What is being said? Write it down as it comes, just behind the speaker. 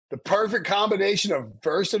The perfect combination of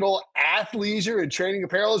versatile athleisure and training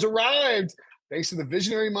apparel has arrived. Thanks to the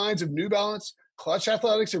visionary minds of New Balance, Clutch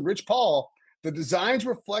Athletics, and Rich Paul, the designs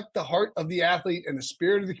reflect the heart of the athlete and the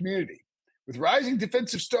spirit of the community. With rising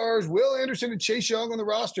defensive stars Will Anderson and Chase Young on the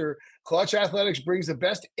roster, Clutch Athletics brings the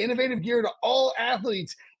best innovative gear to all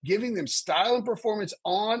athletes, giving them style and performance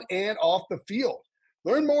on and off the field.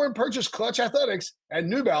 Learn more and purchase Clutch Athletics at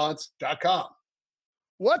newbalance.com.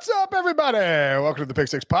 What's up, everybody? Welcome to the Pick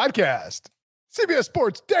Six Podcast, CBS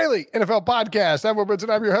Sports Daily NFL Podcast. I'm Will Brinson,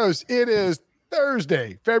 and I'm your host. It is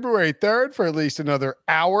Thursday, February 3rd, for at least another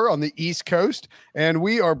hour on the East Coast, and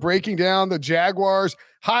we are breaking down the Jaguars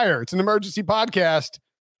hire. It's an emergency podcast.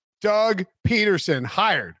 Doug Peterson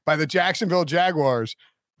hired by the Jacksonville Jaguars.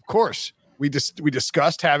 Of course, we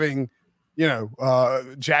discussed having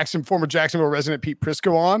former Jacksonville resident Pete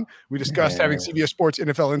Prisco on. We discussed having CBS Sports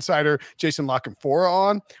NFL insider Jason LaCanfora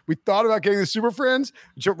on. We thought about getting the Super Friends,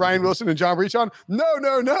 Ryan Wilson and John Breach on.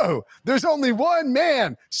 No. There's only one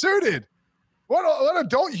man suited. What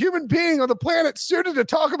adult human being on the planet suited to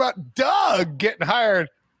talk about Doug getting hired?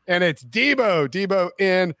 And it's Debo. Debo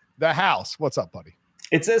in the house. What's up, buddy?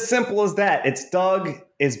 It's as simple as that. It's Doug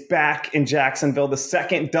is back in Jacksonville, the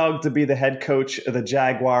second Doug to be the head coach of the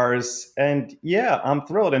Jaguars. And yeah, I'm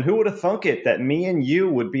thrilled. And who would have thunk it that me and you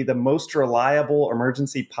would be the most reliable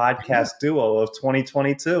emergency podcast duo of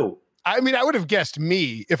 2022? I mean, I would have guessed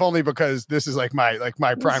me, if only because this is like my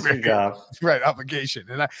primary obligation.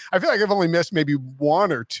 And I feel like I've only missed maybe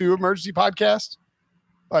one or two emergency podcasts.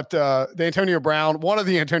 But the Antonio Brown, one of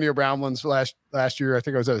the Antonio Brown ones last year, I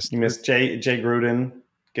think I was at You missed Jay Gruden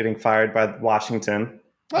getting fired by Washington.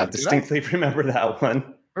 I distinctly remember that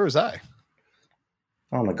one. Where was I?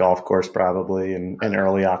 On the golf course, probably in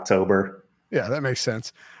early October. Yeah, that makes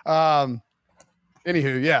sense.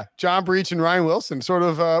 Anywho, yeah, John Breach and Ryan Wilson sort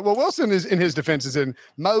of, Wilson is in his defense is in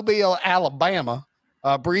Mobile, Alabama.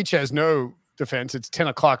 Breach has no defense. It's 10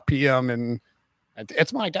 o'clock p.m. and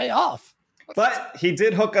it's my day off. But he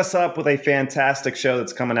did hook us up with a fantastic show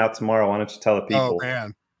that's coming out tomorrow. Why don't you tell the people? Oh,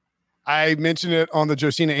 man. I mentioned it on the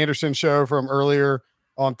Josina Anderson show from earlier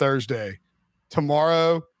on Thursday.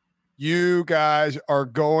 Tomorrow, you guys are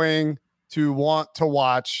going to want to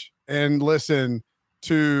watch and listen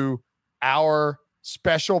to our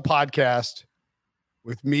special podcast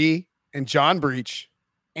with me and John Breach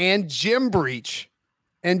and Jim Breach.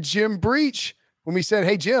 And Jim Breach, when we said,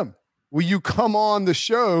 hey, Jim, will you come on the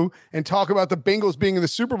show and talk about the Bengals being in the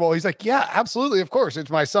Super Bowl? He's like, yeah, absolutely. Of course.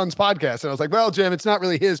 It's my son's podcast. And I was like, well, Jim, it's not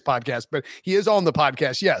really his podcast, but he is on the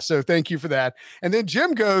podcast. Yeah. So thank you for that. And then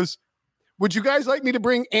Jim goes, would you guys like me to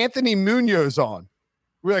bring Anthony Munoz on?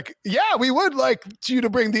 We're like, yeah, we would like you to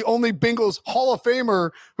bring the only Bengals Hall of Famer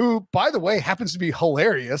who, by the way, happens to be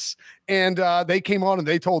hilarious. And they came on and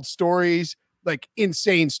they told stories, like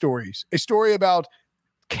insane stories. A story about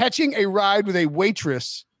catching a ride with a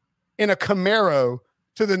waitress in a Camaro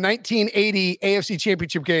to the 1980 AFC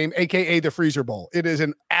Championship game, a.k.a. the Freezer Bowl. It is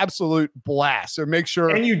an absolute blast. So make sure.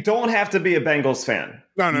 And you don't have to be a Bengals fan.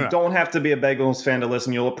 No. You don't have to be a Bengals fan to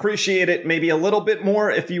listen. You'll appreciate it maybe a little bit more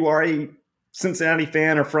if you are a Cincinnati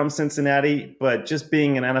fan or from Cincinnati. But just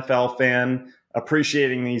being an NFL fan,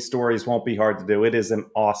 appreciating these stories won't be hard to do. It is an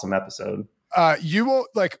awesome episode. You won't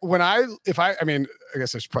like I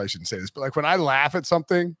guess I probably shouldn't say this, but like when I laugh at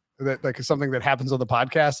something, that like is something that happens on the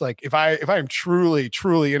podcast. Like if I am truly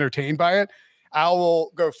entertained by it, I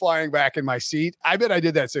will go flying back in my seat. I bet I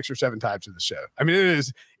did that 6 or 7 times in the show. I mean,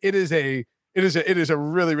 it is a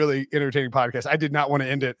really, really entertaining podcast. I did not want to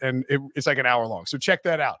end it. And it's like an hour long. So check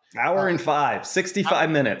that out. Hour and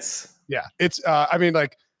 65 minutes. Yeah. It's we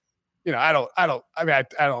don't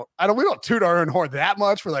toot our own horn that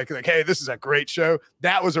much for like, hey, this is a great show.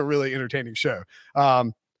 That was a really entertaining show.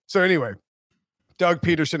 So anyway, Doug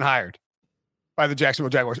Peterson hired by the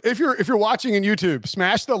Jacksonville Jaguars. If you're watching in YouTube,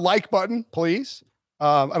 smash the like button, please.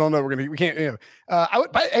 I don't know. We can't.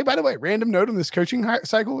 By the way, random note on this coaching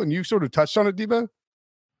cycle, and you sort of touched on it, Debo.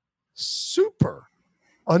 Super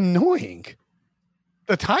annoying.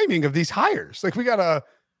 The timing of these hires. Like we got a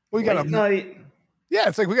night. Yeah,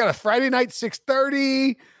 it's like we got a Friday night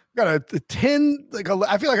 6:30. Got a 10,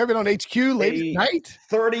 I feel like I've been on HQ late at night.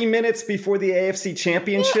 30 minutes before the AFC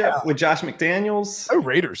Championship with Josh McDaniels. No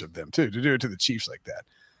Raiders of them, too, to do it to the Chiefs like that.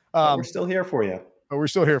 We're still here for you. But we're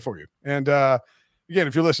still here for you. And again,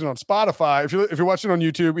 if you're listening on Spotify, if you're watching on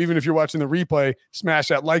YouTube, even if you're watching the replay, smash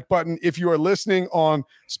that like button. If you are listening on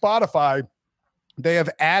Spotify, they have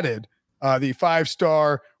added the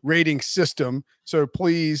 5-star rating system. So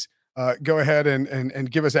please go ahead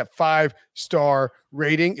and give us that 5-star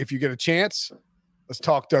rating if you get a chance. Let's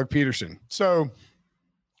talk Doug Peterson. So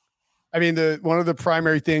I mean, one of the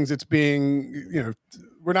primary things that's being,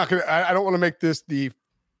 we're not going to, I don't want to make this the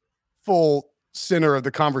full center of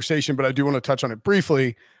the conversation, but I do want to touch on it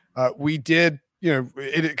briefly. We did,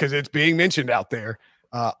 because it's being mentioned out there.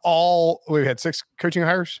 We had 6 coaching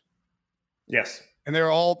hires. Yes. And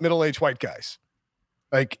they're all middle-aged white guys.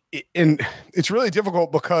 And it's really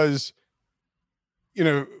difficult because,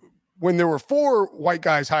 when there were 4 white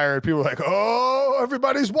guys hired, people were like, oh,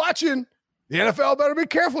 everybody's watching. The NFL better be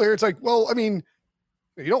careful here. It's like, well, I mean,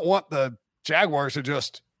 you don't want the Jaguars to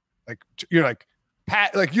just you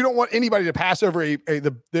don't want anybody to pass over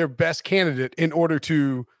their best candidate in order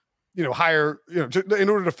to, hire, in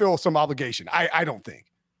order to fill some obligation. I don't think.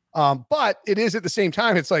 But it is at the same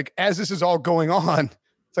time, it's like, as this is all going on,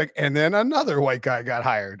 it's like, and then another white guy got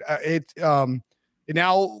hired. It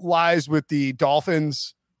now lies with the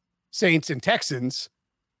Dolphins, Saints, and Texans.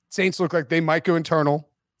 Saints look like they might go internal.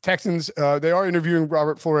 Texans, they are interviewing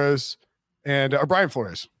Robert Flores and Brian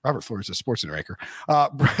Flores. Robert Flores is a sports anchor.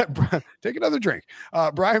 Take another drink.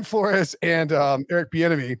 Brian Flores and Eric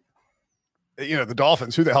Bieniemy. The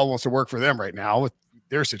Dolphins. Who the hell wants to work for them right now with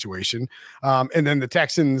their situation? And then the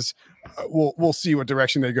Texans. We'll see what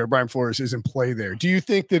direction they go. Brian Flores is in play there. Do you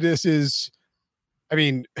think that this is? I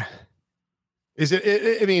mean, is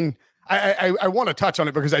it? I mean. I want to touch on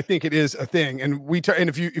it because I think it is a thing, and and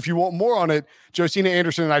if you want more on it, Josina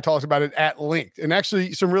Anderson and I talked about it at length, and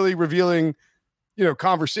actually some really revealing,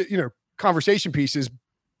 conversation pieces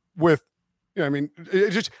with,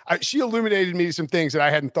 she illuminated me some things that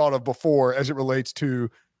I hadn't thought of before as it relates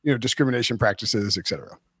to discrimination practices, et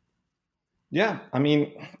cetera. Yeah, I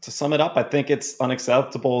mean, to sum it up, I think it's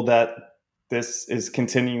unacceptable that this is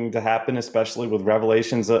continuing to happen, especially with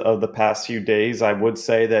revelations of the past few days. I would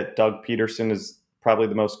say that Doug Peterson is probably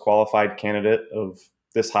the most qualified candidate of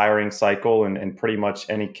this hiring cycle, and pretty much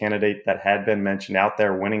any candidate that had been mentioned out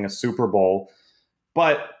there winning a Super Bowl.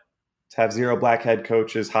 But to have 0 black head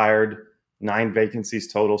coaches hired, 9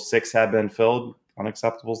 vacancies total, 6 have been filled,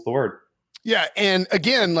 unacceptable is the word. Yeah. And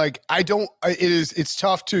again, it's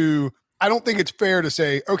tough to, I don't think it's fair to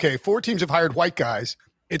say, okay, 4 teams have hired white guys.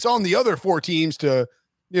 It's on the other 4 teams to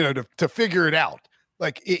figure it out.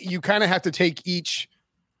 You kind of have to take each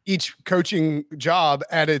coaching job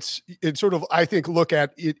at its sort of, I think, look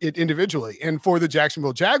at it individually. And for the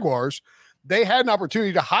Jacksonville Jaguars, they had an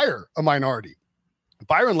opportunity to hire a minority.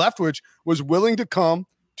 Byron Leftwich was willing to come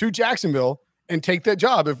to Jacksonville and take that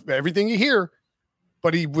job, if everything you hear,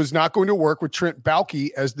 but he was not going to work with Trent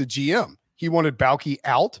Baalke as the GM. He wanted Baalke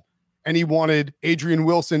out, and he wanted Adrian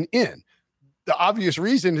Wilson in. The obvious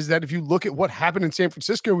reason is that if you look at what happened in San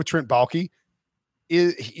Francisco with Trent Baalke,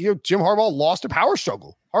 Jim Harbaugh lost a power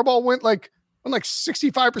struggle. Harbaugh went like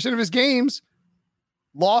 65% of his games,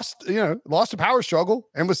 lost a power struggle,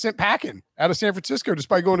 and was sent packing out of San Francisco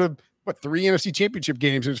despite going to 3 NFC Championship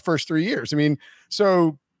games in his first 3 years. I mean,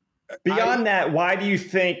 so beyond that, why do you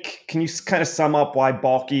think? Can you kind of sum up why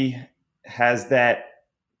Baalke has that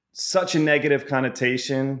such a negative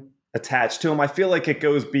connotation attached to him? I feel like it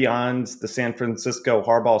goes beyond the San Francisco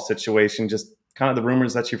Harbaugh situation, just kind of the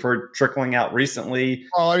rumors that you've heard trickling out recently.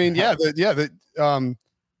 Well, I mean,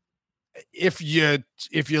 if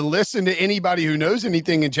you listen to anybody who knows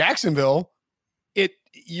anything in Jacksonville,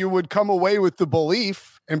 you would come away with the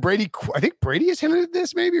belief, and Brady, I think Brady has hinted at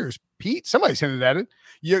this, maybe, or Pete, somebody's hinted at it.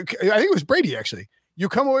 I think it was Brady, actually. You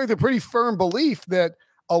come away with a pretty firm belief that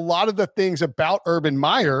a lot of the things about Urban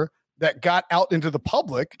Meyer that got out into the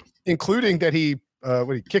public, including that he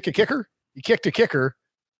kicked a kicker,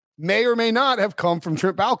 may or may not have come from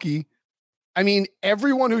Trent Baalke. I mean,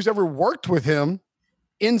 everyone who's ever worked with him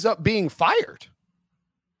ends up being fired.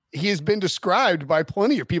 He has been described by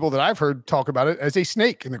plenty of people that I've heard talk about it as a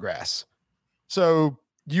snake in the grass. So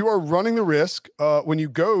you are running the risk when you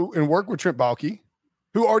go and work with Trent Baalke,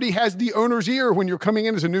 who already has the owner's ear when you're coming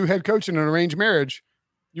in as a new head coach in an arranged marriage.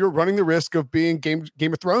 You're running the risk of being Game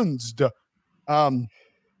of Thrones.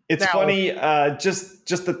 It's funny,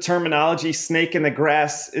 just the terminology "snake in the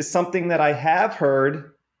grass" is something that I have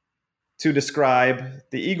heard to describe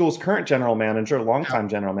the Eagles' current general manager, longtime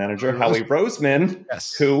general manager, Howie Roseman,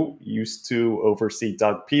 yes, who used to oversee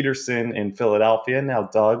Doug Peterson in Philadelphia. Now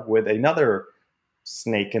Doug with another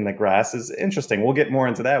snake in the grass is interesting. We'll get more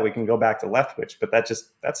into that. We can go back to Leftwich, but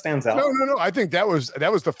that stands out. No. I think that was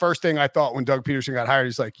the first thing I thought when Doug Peterson got hired.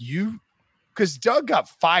 He's like, because Doug got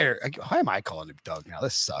fired. Why am I calling him Doug now?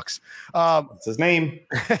 This sucks. That's his name.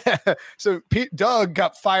 So Doug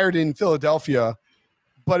got fired in Philadelphia,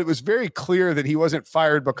 but it was very clear that he wasn't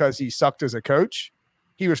fired because he sucked as a coach.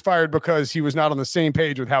 He was fired because he was not on the same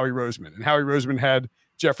page with Howie Roseman, and Howie Roseman had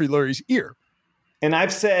Jeffrey Lurie's ear. And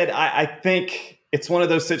I've said, I think it's one of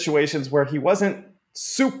those situations where he wasn't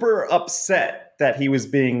super upset that he was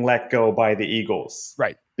being let go by the Eagles.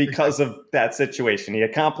 Right. Because of that situation. He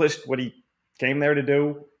accomplished what he came there to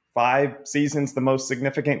do. 5 seasons, the most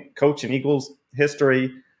significant coach in Eagles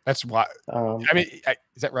history. That's why. I mean,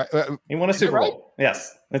 is that right? He won a Super Bowl.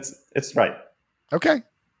 Yes, it's right. Okay.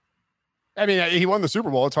 I mean, he won the Super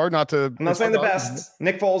Bowl. It's hard not to. I'm not saying the best.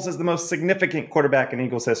 Nick Foles is the most significant quarterback in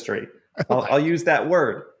Eagles history. I'll use that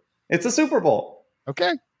word. It's a Super Bowl.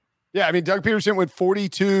 Okay. Yeah, I mean, Doug Peterson went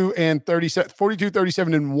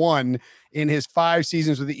 42-37-1 in his 5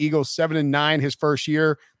 seasons with the Eagles, 7-9 his first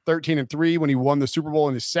year, 13-3 when he won the Super Bowl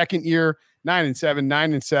in his second year, 9-7,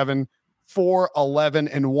 9-7,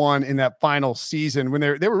 4-11-1 in that final season when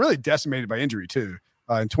they were really decimated by injury too.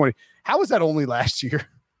 In 20, how was that only last year?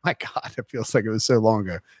 My God, it feels like it was so long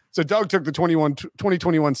ago. So Doug took the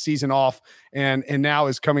 2021 season off and now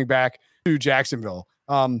is coming back to Jacksonville.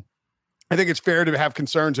 I think it's fair to have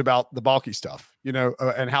concerns about the Baalke stuff,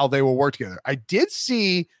 and how they will work together. I did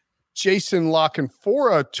see Jason La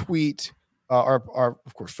Canfora tweet, our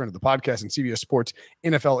of course friend of the podcast and CBS Sports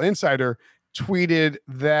NFL Insider, tweeted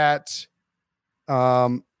that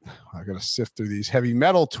I got to sift through these heavy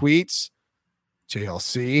metal tweets.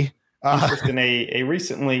 JLC. Just in a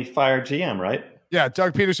recently fired GM, right? Yeah,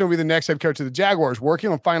 Doug Peterson will be the next head coach of the Jaguars,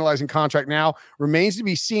 working on finalizing contract now. Remains to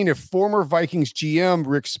be seen if former Vikings GM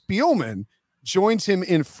Rick Spielman joins him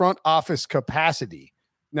in front office capacity.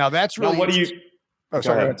 Now, that's really... Now, what do you... Oh,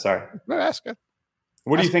 sorry. Sorry. No, ask it.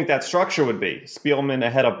 What do you think that structure would be? Spielman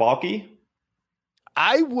ahead of Baalke?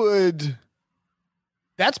 I would...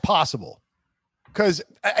 That's possible. Because,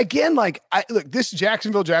 again, look, this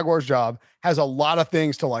Jacksonville Jaguars job has a lot of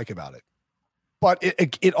things to like about it. But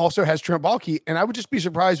it also has Trent Baalke, and I would just be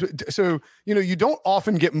surprised. So, you don't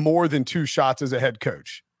often get more than 2 shots as a head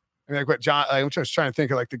coach. I mean, I'm just trying to think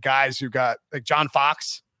of the guys who got John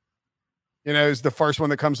Fox, is the first one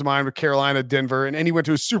that comes to mind with Carolina, Denver, and he went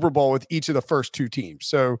to a Super Bowl with each of the first 2 teams.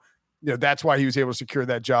 So, that's why he was able to secure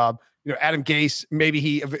that job. Adam Gase,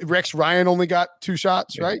 Rex Ryan only got 2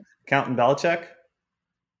 shots, right? Counting Belichick?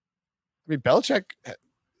 Belichick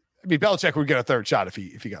would get a 3rd shot if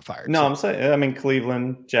he got fired. No, I'm saying,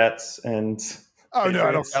 Cleveland, Jets, and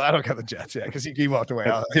Patriots. No, I don't count the Jets. Yeah, because he walked away.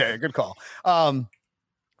 Yeah, good call.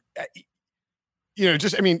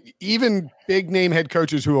 Even big name head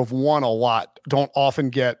coaches who have won a lot don't often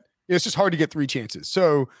get. It's just hard to get 3 chances.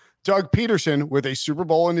 So Doug Peterson, with a Super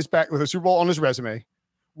Bowl on his resume,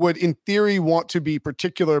 would in theory want to be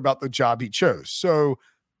particular about the job he chose. So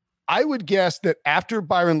I would guess that after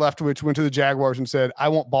Byron Leftwich went to the Jaguars and said, I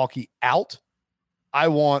want Baalke out, I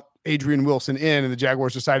want Adrian Wilson in, and the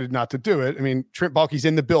Jaguars decided not to do it. I mean, Trent Baalke's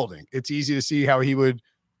in the building. It's easy to see how he would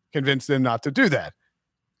convince them not to do that.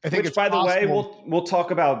 I think Which, by the way, we'll talk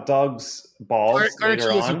about Doug's balls later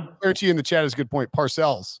on. Clarity in the chat is a good point.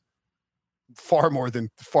 Parcells, far more than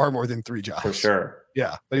 3 jobs. For sure.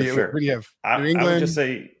 Yeah. But you have New England, I would just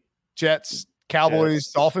say Jets, Cowboys,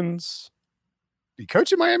 Dolphins. He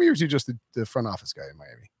coach in Miami, or is he just the front office guy in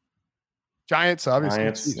Miami? Giants, obviously.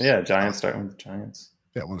 Giants starting with the Giants.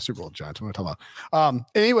 Yeah, won the Super Bowl with Giants. What am I talking about?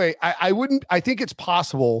 Anyway, I think it's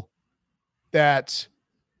possible that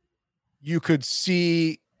you could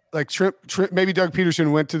see Trent, maybe Doug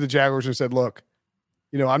Peterson went to the Jaguars and said, look,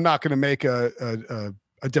 I'm not going to make a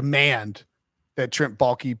demand that Trent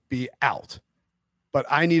Baalke be out, but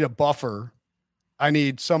I need a buffer. I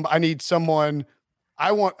need someone.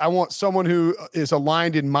 I want someone who is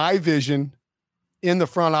aligned in my vision in the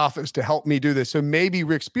front office to help me do this. So maybe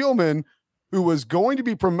Rick Spielman, who was going to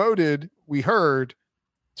be promoted, we heard,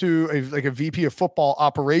 to a VP of football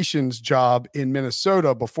operations job in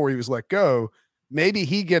Minnesota before he was let go. Maybe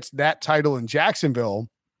he gets that title in Jacksonville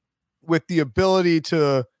with the ability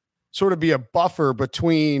to sort of be a buffer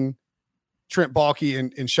between Trent Baalke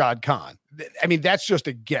and Shad Khan. I mean, that's just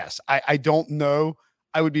a guess. I don't know.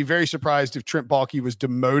 I would be very surprised if Trent Baalke was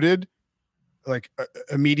demoted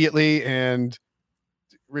immediately and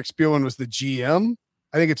Rick Spielman was the GM.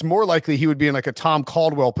 I think it's more likely he would be in a Tom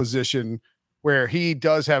Caldwell position where he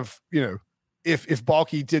does have, if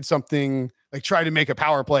Baalke did something try to make a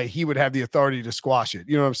power play, he would have the authority to squash it.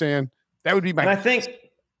 You know what I'm saying? That would be my. And I think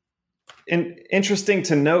interesting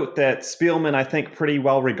to note that Spielman, I think, pretty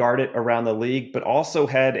well regarded around the league, but also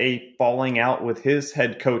had a falling out with his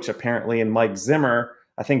head coach, apparently, in Mike Zimmer.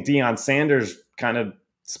 I think Deion Sanders kind of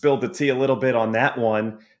spilled the tea a little bit on that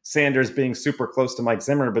one. Sanders being super close to Mike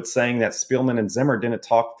Zimmer, but saying that Spielman and Zimmer didn't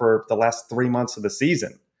talk for the last 3 months of the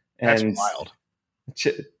season. That's wild.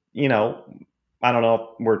 I don't know if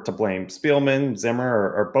we're to blame Spielman,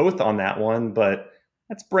 Zimmer, or both on that one, but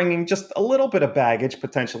That's bringing just a little bit of baggage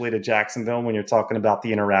potentially to Jacksonville when you're talking about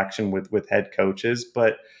the interaction with head coaches.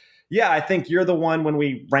 But yeah, I think you're the one, when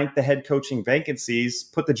we rank the head coaching vacancies,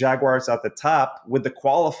 put the Jaguars at the top with the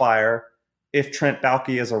qualifier. If Trent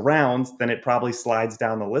Baalke is around, then it probably slides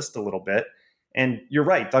down the list a little bit. And you're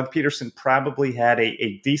right, Doug Peterson probably had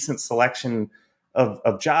a decent selection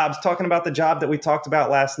of jobs. Talking about the job that we talked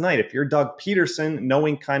about last night, if you're Doug Peterson,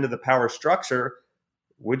 knowing kind of the power structure,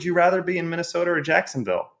 would you rather be in Minnesota or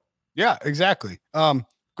Jacksonville? Yeah, exactly.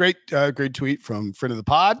 Great tweet from friend of the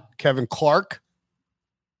pod, Kevin Clark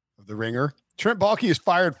of The Ringer. Trent Baalke has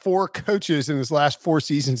fired 4 coaches in his last 4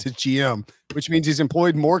 seasons as GM, which means he's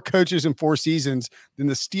employed more coaches in 4 seasons than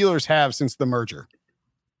the Steelers have since the merger.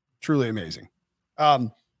 Truly amazing.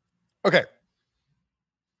 Okay,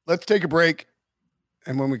 let's take a break,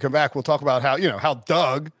 and when we come back, we'll talk about how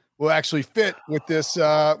Doug will actually fit with this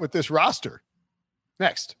roster.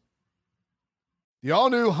 Next. The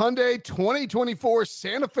all-new Hyundai 2024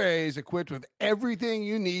 Santa Fe is equipped with everything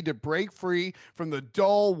you need to break free from the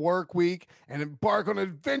dull work week and embark on an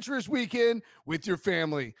adventurous weekend with your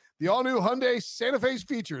family. The all-new Hyundai Santa Fe's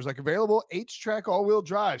features like available H-Track all-wheel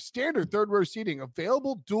drive, standard third-row seating,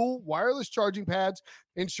 available dual wireless charging pads,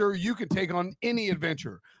 ensure you can take on any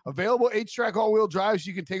adventure. Available H-Track all-wheel drives,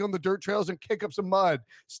 you can take on the dirt trails and kick up some mud.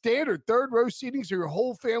 Standard third-row seating so your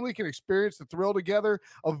whole family can experience the thrill together.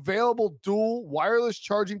 Available dual wireless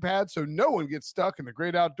charging pads so no one gets stuck in the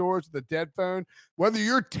great outdoors with a dead phone. Whether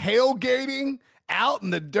you're tailgating out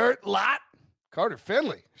in the dirt lot, Carter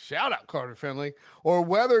Finley, shout out Carter Finley, or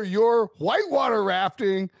whether you're whitewater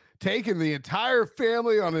rafting, taking the entire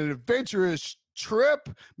family on an adventurous trip,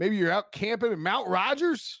 maybe you're out camping in Mount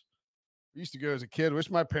Rogers. I used to go as a kid. Wish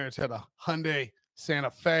my parents had a Hyundai Santa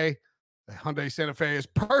Fe. The Hyundai Santa Fe is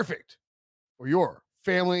perfect for your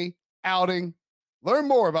family outing. Learn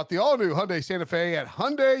more about the all-new Hyundai Santa Fe at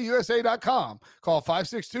HyundaiUSA.com. Call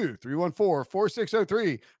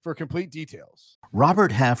 562-314-4603 for complete details.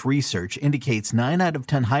 Robert Half research indicates 9 out of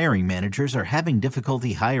 10 hiring managers are having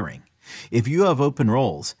difficulty hiring. If you have open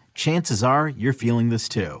roles, chances are you're feeling this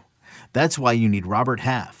too. That's why you need Robert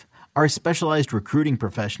Half. Our specialized recruiting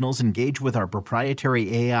professionals engage with our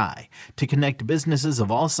proprietary AI to connect businesses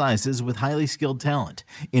of all sizes with highly skilled talent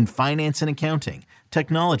in finance and accounting,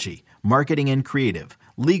 technology, marketing and creative,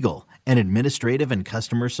 legal, and administrative and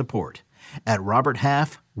customer support. At Robert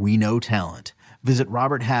Half, we know talent. Visit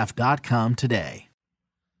roberthalf.com today.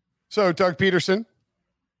 So Doug Peterson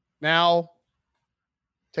now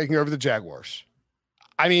taking over the Jaguars.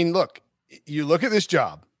 I mean, look, you look at this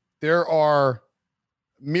job, there are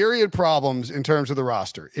myriad problems in terms of the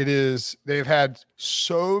roster. They've had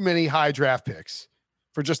so many high draft picks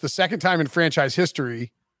for just the second time in franchise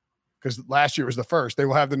history, because last year was the first. They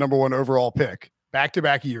will have the number 1 overall pick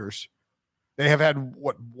back-to-back years. They have had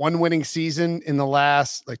one winning season in the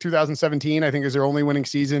last 2017, I think, is their only winning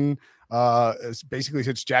season. Basically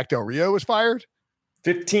since Jack Del Rio was fired.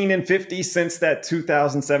 15-50 since that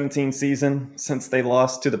 2017 season, since they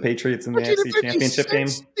lost to the Patriots in the AFC Championship game.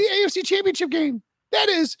 The AFC Championship game. That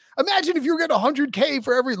is, imagine if you were getting $100K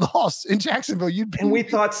for every loss in Jacksonville. And we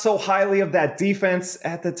thought so highly of that defense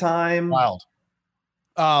at the time. Wild.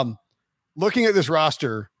 Looking at this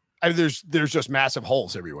roster, there's just massive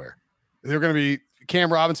holes everywhere. They're going to be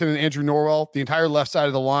Cam Robinson and Andrew Norwell, the entire left side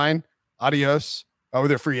of the line. Adios.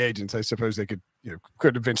 They're free agents. I suppose they could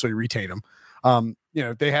eventually retain them.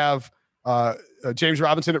 They have James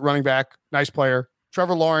Robinson at running back, nice player.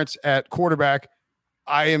 Trevor Lawrence at quarterback.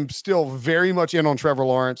 I am still very much in on Trevor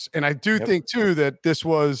Lawrence, and I do think too that this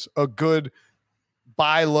was a good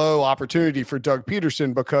buy low opportunity for Doug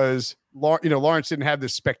Peterson, because Lawrence didn't have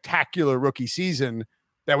this spectacular rookie season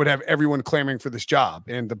that would have everyone clamoring for this job,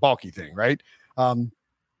 and the Baalke thing, right?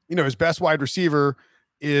 His best wide receiver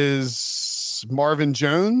is Marvin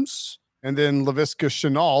Jones, and then Laviska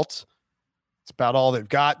Shenault. It's about all they've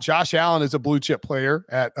got. Josh Allen is a blue chip player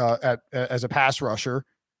as a pass rusher.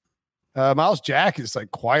 Miles Jack is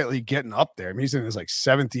quietly getting up there. I mean, he's in his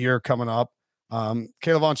 7th year coming up.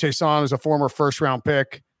 Kayvon Chaisson is a former first-round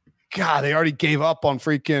pick. God, they already gave up on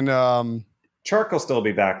freaking. Chark will still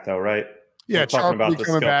be back though, right? Yeah, Chark will be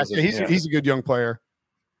coming back. Yeah, he's a good young player.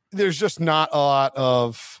 There's just not a lot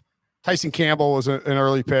of. Tyson Campbell was an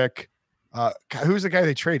early pick. Who's the guy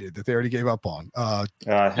they traded that they already gave up on?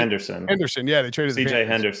 Henderson. Henderson, yeah, they traded CJ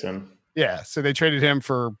Henderson. Yeah, so they traded him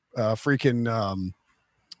for freaking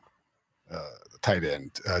tight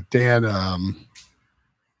end Dan.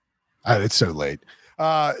 It's so late.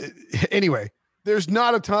 Anyway, there's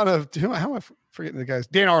not a ton of. How am I forgetting the guys?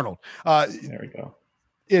 Dan Arnold. There we go.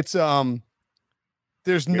 It's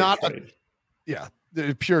there's Great not trade. yeah.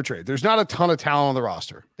 the pure trade. There's not a ton of talent on the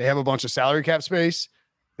roster. They have a bunch of salary cap space.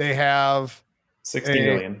 They have 60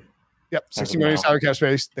 million. Yep, 60 million salary cap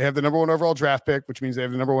space. They have the number 1 overall draft pick, which means they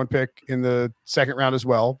have the number 1 pick in the second round as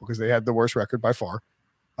well, because they had the worst record by far.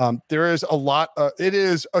 There is a lot. It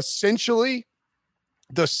is essentially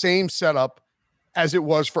the same setup as it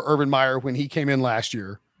was for Urban Meyer when he came in last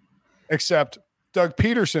year, except Doug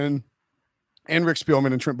Peterson and Rick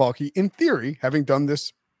Spielman and Trent Baalke, in theory, having done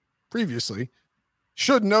this previously,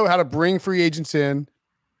 should know how to bring free agents in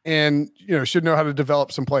and, should know how to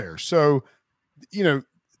develop some players. So,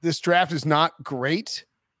 this draft is not great,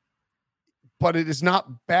 but it is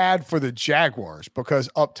not bad for the Jaguars, because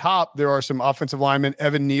up top, there are some offensive linemen,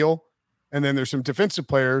 Evan Neal, and then there's some defensive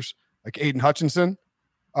players like Aiden Hutchinson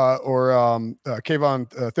or Kayvon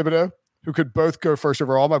Thibodeau, who could both go first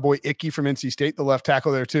overall. My boy Icky from NC State, the left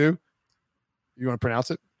tackle there too. You want to pronounce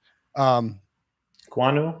it? Kwanu?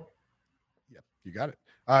 Yep, you got it.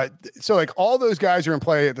 So like all those guys are in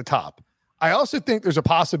play at the top. I also think there's a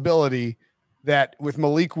possibility that with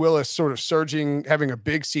Malik Willis sort of surging, having a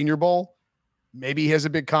big Senior Bowl, maybe he has a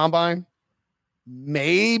big combine.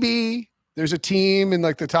 Maybe there's a team in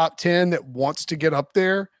like the top 10 that wants to get up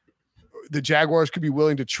there. The Jaguars could be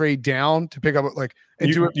willing to trade down to pick up like.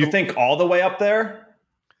 And you think all the way up there?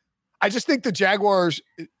 I just think the Jaguars.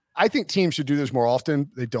 I think teams should do this more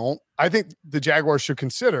often. They don't. I think the Jaguars should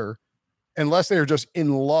consider, unless they are just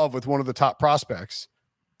in love with one of the top prospects.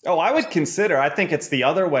 Oh, I would consider. I think it's the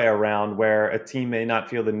other way around, where a team may not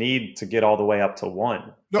feel the need to get all the way up to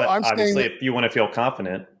 1. No, but I'm obviously, saying if you want to feel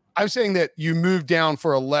confident. I'm saying that you move down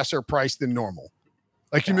for a lesser price than normal.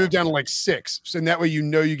 Like you move down to like 6. So that way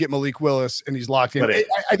you get Malik Willis and he's locked in.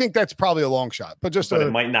 I think that's probably a long shot. But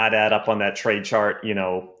it might not add up on that trade chart.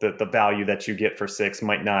 The value that you get for 6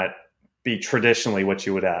 might not be traditionally what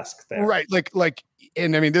you would ask there. Right.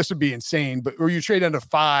 And I mean, this would be insane, but or you trade down to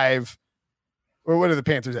 5. Or what are the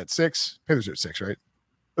Panthers at 6? Panthers are at 6, right?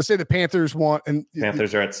 Let's say the Panthers want, and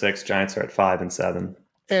Panthers are at 6. Giants are at 5 and 7.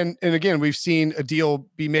 And again, we've seen a deal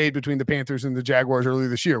be made between the Panthers and the Jaguars earlier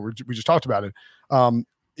this year. We just talked about it.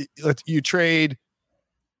 You trade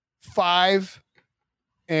 5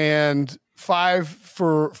 and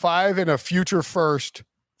a future first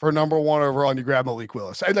for number 1 overall, and you grab Malik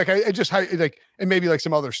Willis. And maybe like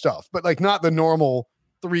some other stuff, but like not the normal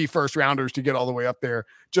 3 first rounders to get all the way up there,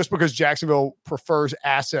 just because Jacksonville prefers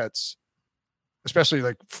assets, especially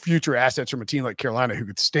like future assets from a team like Carolina who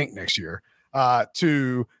could stink next year,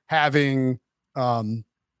 to having, having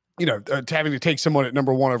to take someone at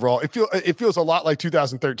number 1 overall. It feels a lot like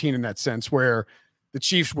 2013 in that sense, where the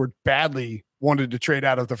Chiefs were badly wanted to trade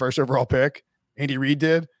out of the first overall pick. Andy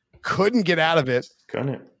Reid couldn't get out of it,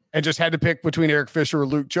 and just had to pick between Eric Fisher or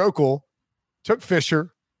Luke Joeckel. Took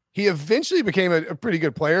Fisher. He eventually became a pretty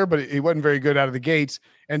good player, but he wasn't very good out of the gates.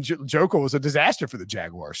 And Joeckel was a disaster for the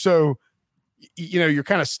Jaguars. So, you're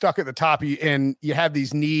kind of stuck at the top, and you have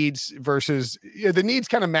these needs versus the needs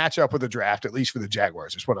kind of match up with the draft, at least for the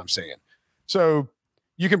Jaguars, is what I'm saying. So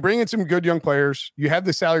you can bring in some good young players. You have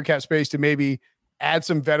the salary cap space to maybe add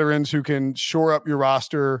some veterans who can shore up your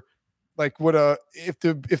roster. Like if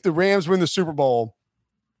the Rams win the Super Bowl,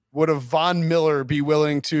 would a Von Miller be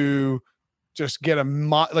willing to just get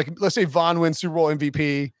let's say Von wins Super Bowl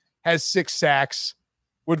MVP, has 6 sacks.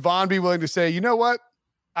 Would Von be willing to say, you know what?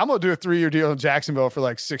 I'm going to do a 3-year deal in Jacksonville for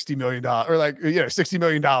like $60 million or $60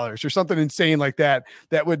 million or something insane like that.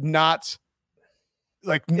 That would not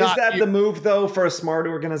is that the move though for a smart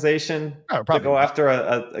organization to go after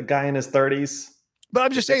a guy in his 30s? But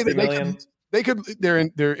I'm just saying that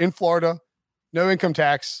they're in Florida, no income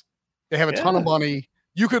tax. They have a ton of money.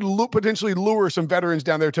 You could potentially lure some veterans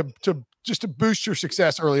down there to boost your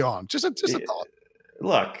success early on. Just a thought.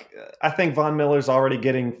 Look, I think Von Miller's already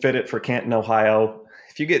getting fitted for Canton, Ohio.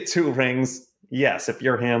 If you get 2 rings, yes. If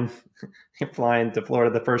you're him, you're flying to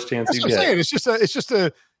Florida the first chance you get. That's what I'm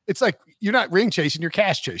saying. It's like you're not ring chasing, you're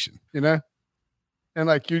cash chasing, and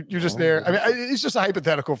like you're just there. I mean, it's just a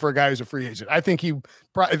hypothetical for a guy who's a free agent. I think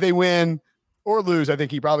if they win or lose, I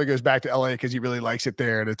think he probably goes back to LA because he really likes it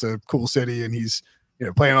there and it's a cool city and he's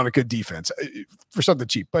playing on a good defense for something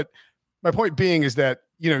cheap. But my point being is that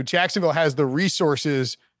Jacksonville has the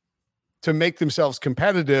resources to make themselves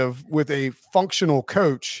competitive with a functional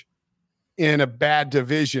coach in a bad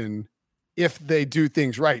division if they do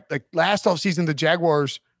things right. Like last offseason, the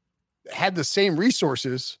Jaguars had the same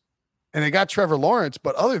resources and they got Trevor Lawrence.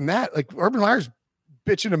 But other than that, like Urban Meyer's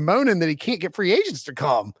bitching and moaning that he can't get free agents to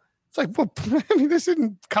come. It's like, well, I mean, this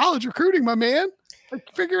isn't college recruiting, my man.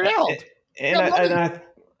 Like, figure it out. And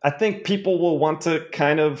I think people will want to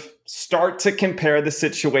kind of start to compare the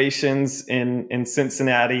situations in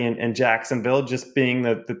Cincinnati and Jacksonville, just being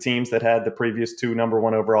the teams that had the previous 2 number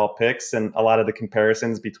 1 overall picks, and a lot of the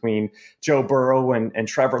comparisons between Joe Burrow and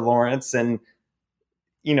Trevor Lawrence. And,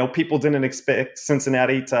 people didn't expect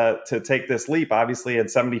Cincinnati to take this leap. Obviously, at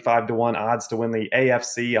 75-1 odds to win the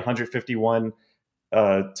AFC, 151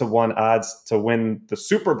 to 1 odds to win the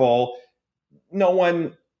Super Bowl. No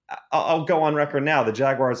one. I'll go on record now. The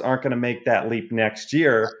Jaguars aren't going to make that leap next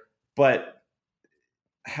year, but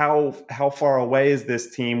how far away is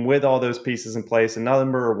this team with all those pieces in place, another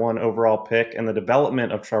number 1 overall pick, and the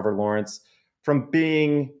development of Trevor Lawrence from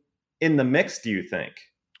being in the mix, do you think?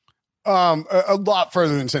 A lot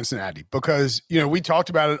further than Cincinnati, because, we talked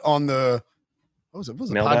about it on the, what was it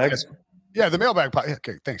mailbag? Podcast? Yeah, the mailbag podcast.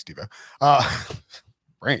 Okay, thanks, Devo.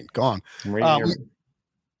 Brain gone.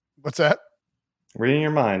 What's that? Reading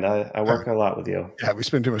your mind. I work a lot with you. Yeah, we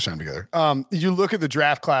spend too much time together. You look at the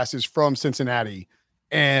draft classes from Cincinnati,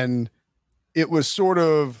 and it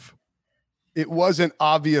wasn't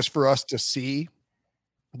obvious for us to see,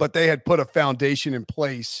 but they had put a foundation in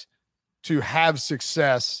place to have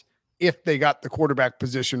success if they got the quarterback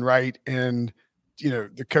position right. And,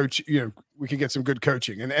 the coach, we could get some good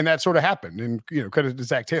coaching. And that sort of happened. And, credit to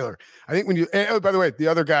Zach Taylor. I think by the way, the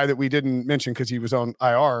other guy that we didn't mention because he was on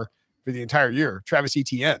IR for the entire year, Travis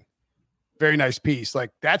Etienne. Very nice piece. Like,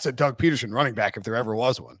 that's a Doug Peterson running back if there ever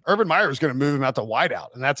was one. Urban Meyer is going to move him out to wide out,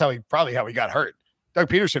 and that's how he got hurt. Doug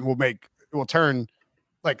Peterson will turn.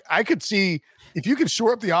 Like, I could see if you could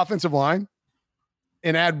shore up the offensive line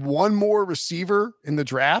and add one more receiver in the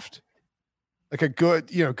draft, like a good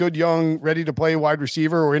young, ready to play wide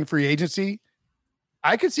receiver or in free agency,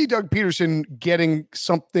 I could see Doug Peterson getting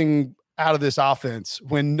something out of this offense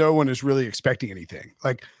when no one is really expecting anything.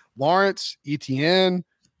 Like Lawrence, Etienne,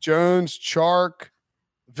 Jones, Chark,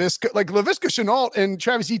 Visca, like Laviska Shenault and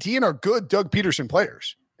Travis Etienne are good Doug Peterson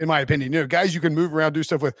players, in my opinion. Guys you can move around, do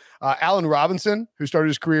stuff with. Allen Robinson, who started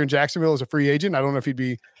his career in Jacksonville as a free agent. I don't know if he'd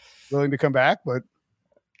be willing to come back, but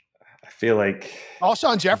I feel like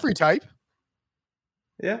Alshon Jeffrey type.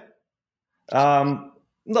 Yeah.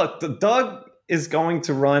 Look, Doug is going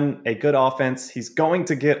to run a good offense. He's going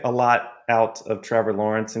to get a lot out of Trevor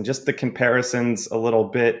Lawrence, and just the comparisons a little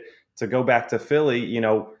bit to go back to Philly,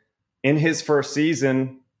 in his first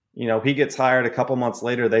season, he gets hired a couple months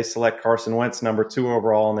later. They select Carson Wentz, number 2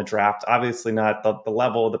 overall in the draft. Obviously not the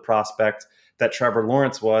level of the prospect that Trevor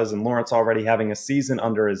Lawrence was, and Lawrence already having a season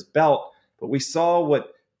under his belt. But we saw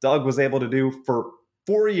what Doug was able to do for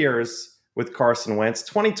 4 years with Carson Wentz.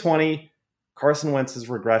 2020, Carson Wentz's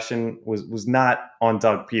regression was not on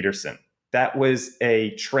Doug Peterson. That was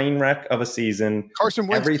a train wreck of a season. Carson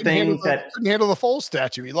Wentz couldn't handle the Foles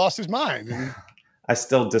statue. He lost his mind. I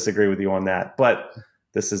still disagree with you on that, but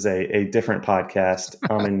this is a different podcast.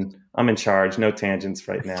 I'm in charge. No tangents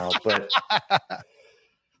right now, but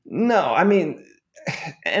no, I mean,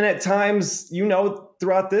 and at times,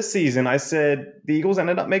 throughout this season, I said the Eagles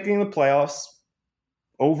ended up making the playoffs,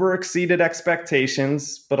 over exceeded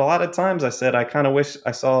expectations, but a lot of times I said I kind of wish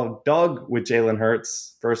I saw Doug with Jalen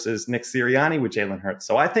Hurts versus Nick Sirianni with Jalen Hurts.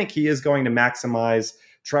 So I think he is going to maximize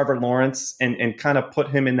Trevor Lawrence and kind of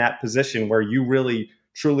put him in that position where you really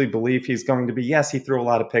truly believe he's going to be. Yes, he threw a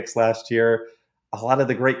lot of picks last year. A lot of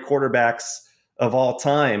the great quarterbacks of all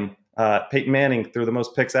time, Peyton Manning threw the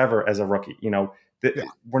most picks ever as a rookie.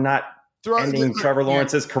 We're not ending Trevor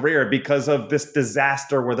Lawrence's career because of this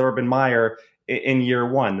disaster with Urban Meyer in year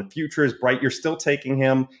one. The future is bright. You're still taking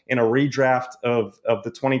him in a redraft of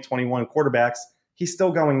the 2021 quarterbacks. He's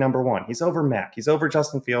still going number 1. He's over Mac. He's over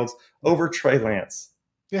Justin Fields, over Trey Lance.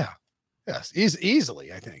 Yeah. Yes.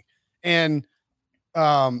 Easily, I think. And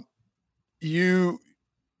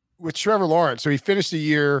with Trevor Lawrence, so he finished the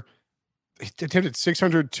year, he attempted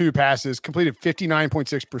 602 passes, completed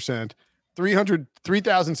 59.6%,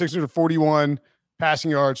 3,641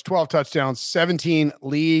 passing yards, 12 touchdowns, 17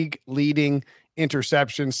 league-leading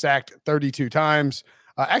interceptions, sacked 32 times.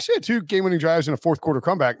 Actually had 2 game-winning drives in a fourth quarter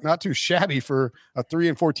comeback. Not too shabby for a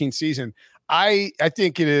 3-14 season. I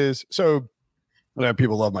think it is. So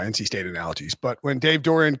people love my NC State analogies, but when Dave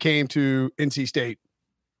Doran came to NC State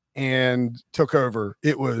and took over,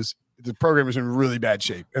 the program was in really bad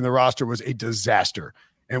shape and the roster was a disaster.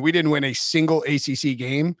 And we didn't win a single ACC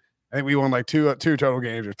game. I think we won like two total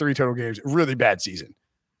games or 3 total games. Really bad season.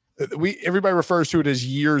 Everybody refers to it as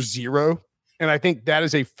year 0. And I think that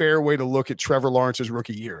is a fair way to look at Trevor Lawrence's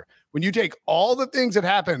rookie year. When you take all the things that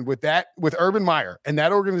happened with Urban Meyer and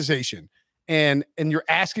that organization, and you're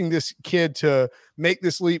asking this kid to make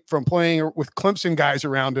this leap from playing with Clemson guys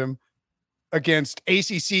around him against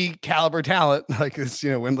ACC caliber talent, like this,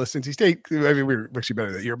 winless NC State. I mean, we were actually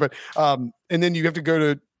better that year, but and then you have to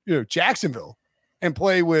go to Jacksonville and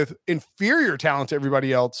play with inferior talent to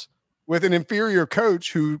everybody else, with an inferior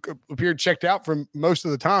coach who appeared checked out from most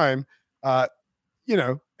of the time, and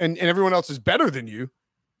everyone else is better than you.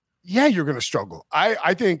 Yeah, you're going to struggle.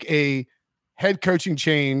 I think a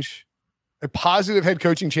positive head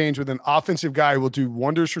coaching change with an offensive guy will do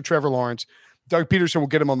wonders for Trevor Lawrence. Doug Peterson will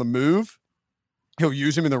get him on the move. He'll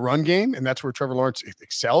use him in the run game, and that's where Trevor Lawrence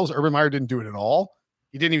excels. Urban Meyer didn't do it at all.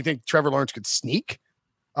 He didn't even think Trevor Lawrence could sneak.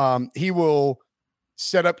 He will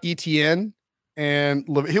set up ETN, and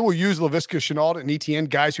he will use Laviska Shenault and ETN,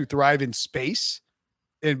 guys who thrive in space,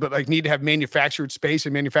 but like need to have manufactured space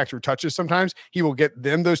and manufactured touches sometimes. He will get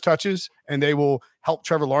them those touches, and they will help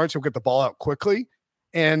Trevor Lawrence. He'll get the ball out quickly.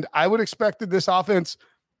 And I would expect that this offense,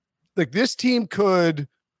 like this team could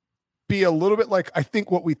be a little bit like I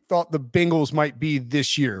think what we thought the Bengals might be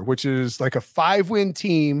this year, which is like a 5-win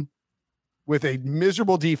team with a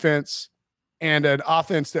miserable defense and an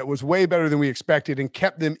offense that was way better than we expected and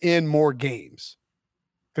kept them in more games,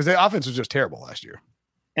 because the offense was just terrible last year.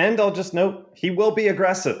 And I'll just note, he will be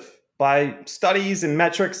aggressive. By studies and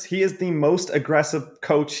metrics, he is the most aggressive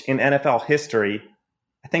coach in NFL history.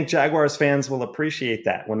 I think Jaguars fans will appreciate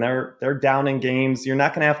that. When they're down in games, you're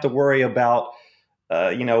not going to have to worry about,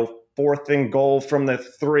 4th and goal from the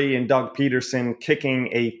 3 and Doug Peterson kicking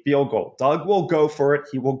a field goal. Doug will go for it.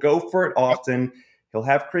 He will go for it often. He'll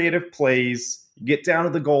have creative plays. You get down to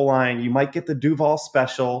the goal line. You might get the Duval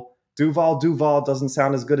special. Duval doesn't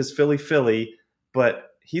sound as good as Philly,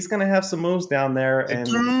 but he's going to have some moves down there. And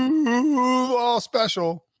Duval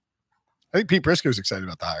special. I think Pete Prisco's excited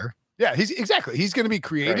about the hire. Yeah, he's going to be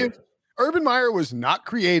creative. Right. Urban Meyer was not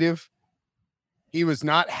creative. He was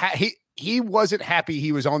not he wasn't happy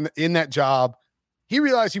he was in that job. He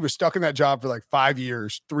realized he was stuck in that job for like 5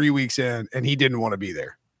 years, 3 weeks in, and he didn't want to be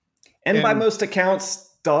there. And by most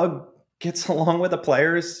accounts, Doug gets along with the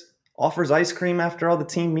players, offers ice cream after all the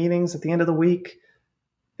team meetings at the end of the week.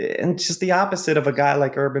 And just the opposite of a guy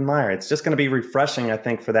like Urban Meyer. It's just going to be refreshing, I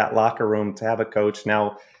think, for that locker room to have a coach.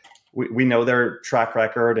 Now, we know their track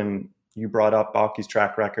record, and you brought up Balky's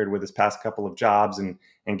track record with his past couple of jobs and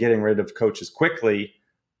getting rid of coaches quickly.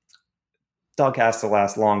 Doug has to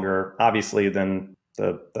last longer, obviously, than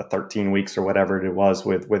the 13 weeks or whatever it was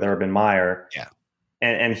with Urban Meyer. Yeah.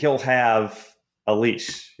 And he'll have a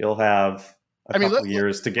leash. He'll have a couple of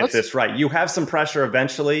years to get this right. You have some pressure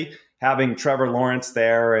eventually, having Trevor Lawrence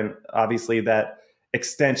there, and obviously that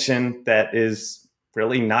extension that is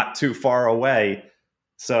really not too far away.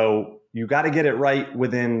 So you got to get it right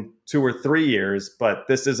within 2 or 3 years, but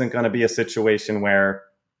this isn't going to be a situation where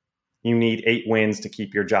you need 8 wins to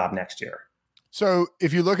keep your job next year. So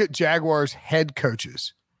if you look at Jaguars head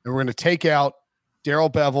coaches, and we're going to take out Darrell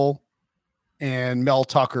Bevell and Mel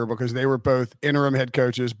Tucker because they were both interim head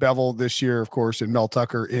coaches. Bevell this year, of course, and Mel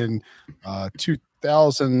Tucker in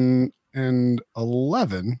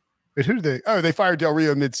 2011. But who did they? Oh, they fired Del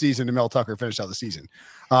Rio midseason, and Mel Tucker finished out the season.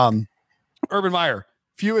 Urban Meyer,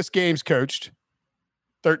 fewest games coached,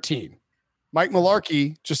 13. Mike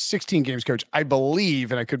Mularkey, just 16 games coached. I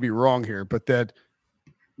believe, and I could be wrong here, but that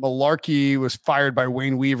Mularkey was fired by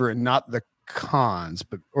Wayne Weaver and not the Cons.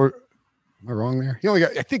 Or am I wrong there? He only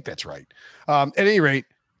got, I think that's right. At any rate,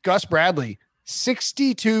 Gus Bradley,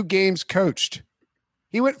 62 games coached.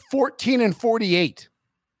 He went 14-48.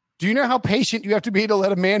 Do you know how patient you have to be to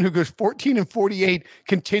let a man who goes 14-48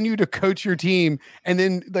 continue to coach your team and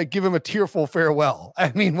then like give him a tearful farewell?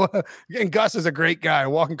 I mean, and Gus is a great guy, a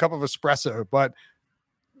walking cup of espresso, but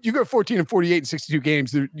you go 14-48 in 62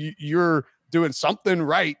 games, you're doing something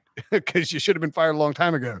right because you should have been fired a long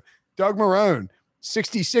time ago. Doug Marrone,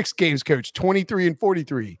 66 games coached,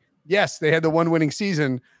 23-43. Yes, they had the one winning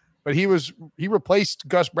season, but he replaced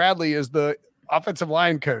Gus Bradley as the offensive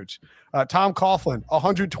line coach. Tom Coughlin,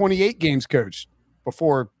 128 games coached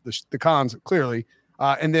before the Cons, clearly.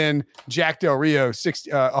 And then Jack Del Rio,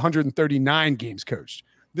 139 games coached.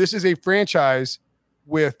 This is a franchise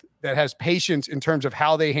that has patience in terms of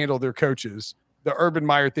how they handle their coaches, the Urban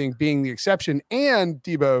Meyer thing being the exception. And,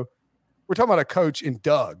 Debo, we're talking about a coach in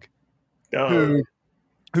Doug, who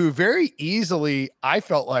very easily, I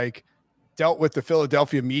felt like, dealt with the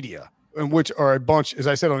Philadelphia media, and which are a bunch, as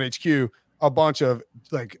I said on HQ, a bunch of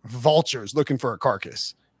like vultures looking for a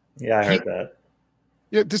carcass. Yeah, I heard that.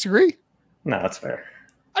 You disagree? No, that's fair.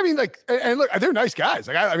 I mean, like, and look, they're nice guys.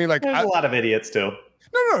 Like, I mean, like, there's a lot of idiots too.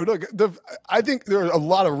 No. Look, I think there are a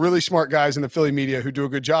lot of really smart guys in the Philly media who do a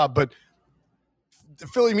good job, but the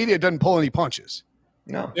Philly media doesn't pull any punches.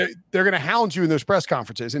 No, they're going to hound you in those press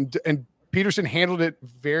conferences, and Peterson handled it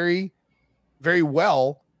very very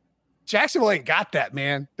well. Jacksonville ain't got that,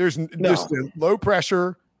 man. There's just low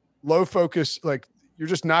pressure, low focus. Like, you're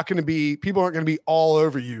just not going to be, people aren't going to be all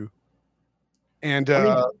over you. And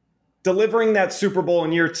delivering that Super Bowl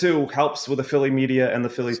in year 2 helps with the Philly media and the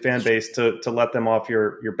Philly fan base to let them off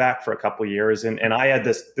your back for a couple of years. And I had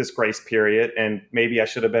this grace period, and maybe I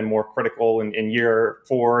should have been more critical in year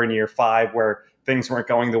 4 and year 5 where things weren't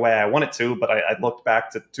going the way I wanted to. But I looked back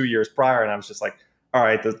to 2 years prior, and I was just like, all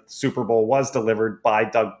right, the Super Bowl was delivered by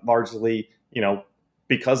Doug, largely,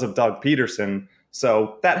 because of Doug Peterson.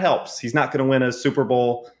 So that helps. He's not going to win a Super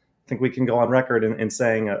Bowl. I think we can go on record in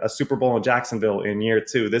saying a Super Bowl in Jacksonville in year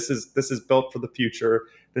 2. This is built for the future.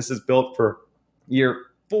 This is built for year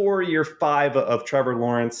 4, year 5 of Trevor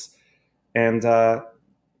Lawrence, and the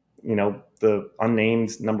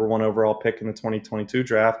unnamed number 1 overall pick in the 2022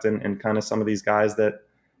 draft, and kind of some of these guys that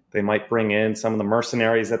they might bring in. Some of the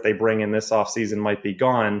mercenaries that they bring in this offseason might be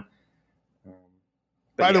gone.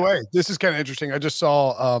 By the way, this is kind of interesting. I just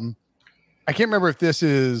saw. I can't remember if this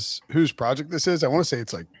is whose project this is. I want to say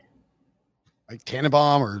it's like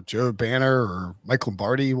Tannenbaum or Joe Banner or Mike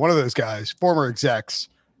Lombardi, one of those guys, former execs.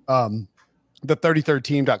 The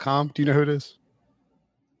 33rdteam.com. Do you know who it is?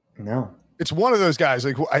 No. It's one of those guys.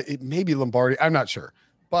 Like, it may be Lombardi. I'm not sure.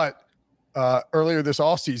 But earlier this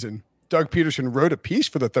offseason, Doug Peterson wrote a piece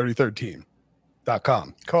for the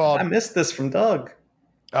 33rdteam.com called. I missed this from Doug.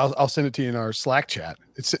 I'll send it to you in our Slack chat.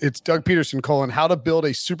 It's Doug Peterson : how to build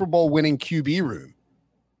a Super Bowl winning QB room.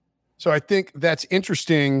 So I think that's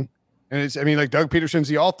interesting. And Doug Peterson's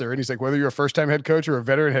the author, and he's like, whether you're a first-time head coach or a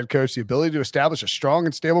veteran head coach, the ability to establish a strong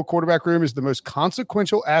and stable quarterback room is the most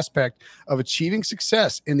consequential aspect of achieving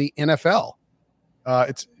success in the NFL.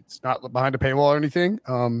 It's not behind a paywall or anything.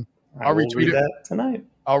 I'll retweet that tonight.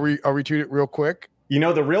 I'll retweet it real quick.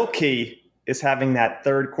 The real key is having that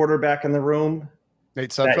third quarterback in the room.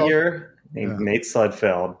 Nate Sudfeld. That year, Nate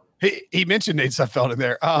Sudfeld. He mentioned Nate Sudfeld in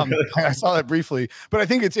there. I saw that briefly, but I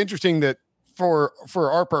think it's interesting that for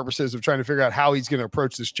our purposes of trying to figure out how he's going to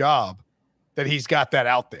approach this job, that he's got that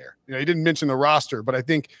out there. He didn't mention the roster, but I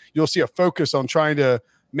think you'll see a focus on trying to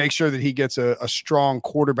make sure that he gets a strong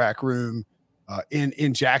quarterback room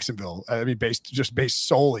in Jacksonville. Based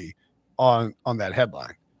solely on that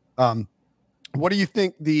headline. What do you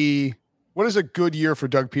think what is a good year for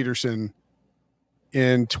Doug Peterson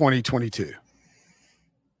in 2022?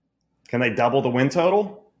 Can they double the win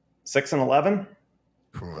total? 6-11?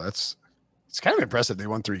 It's kind of impressive. They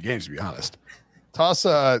won 3 games, to be honest. Toss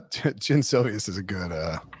Jen Silvius is a good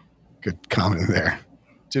comment there.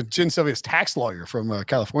 Jen Silvius, tax lawyer from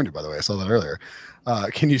California, by the way. I saw that earlier.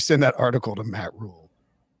 Can you send that article to Matt Rule?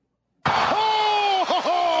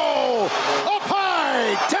 Oh, up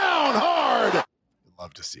high, down hard. I'd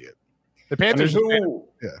love to see it. The Panthers.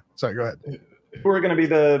 Sorry, go ahead. Who are going to be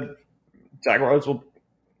the Jaguars? Will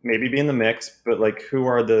maybe be in the mix, but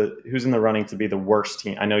who's in the running to be the worst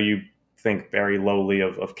team? I know you think very lowly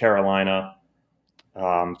of Carolina.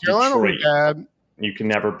 Carolina will be bad. You can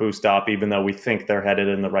never boost up, even though we think they're headed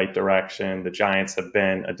in the right direction. The Giants have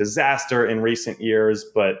been a disaster in recent years,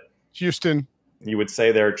 but Houston, you would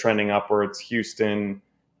say they're trending upwards. Houston,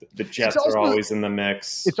 the Jets are always in the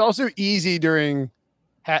mix. It's also easy during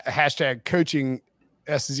hashtag coaching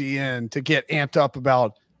SZN to get amped up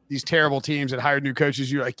about these terrible teams that hired new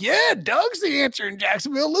coaches. You're like, yeah, Doug's the answer in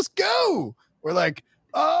Jacksonville. Let's go. We're like,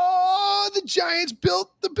 oh, the Giants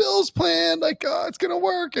built the Bills plan. Like, oh, it's going to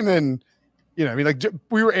work. And then, we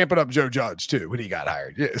were amping up Joe Judge too when he got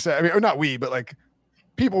hired. Yeah, so, or not we, but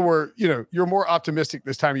people were, you're more optimistic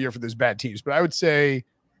this time of year for those bad teams. But I would say,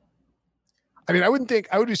 I would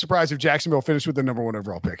be surprised if Jacksonville finished with the number 1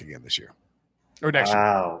 overall pick again this year or next year.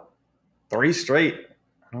 Wow. 3 straight. I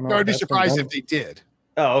don't know. No, I'd be surprised if they did.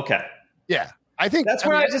 Oh, okay. Yeah. I think that's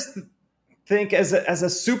why I just think as a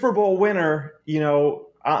Super Bowl winner,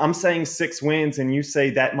 I'm saying 6 wins and you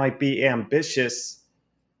say that might be ambitious.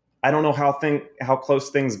 I don't know how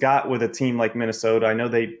close things got with a team like Minnesota. I know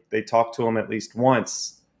they talked to them at least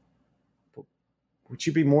once. But would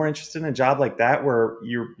you be more interested in a job like that where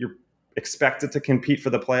you're expected to compete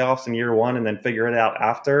for the playoffs in year 1 and then figure it out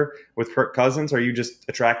after with Kirk Cousins? Or are you just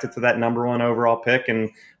attracted to that number 1 overall pick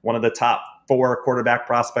and one of the top 4 quarterback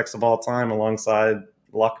prospects of all time alongside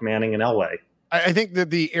Luck, Manning, and Elway? I think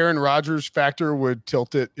that the Aaron Rodgers factor would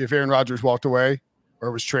tilt it if Aaron Rodgers walked away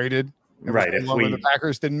or was traded. Right. If the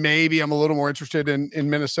Packers, then maybe I'm a little more interested in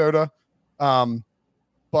Minnesota.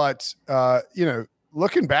 But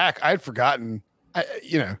looking back, I'd forgotten,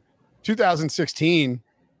 2016,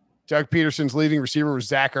 Doug Peterson's leading receiver was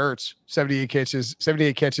Zach Ertz, 78 catches,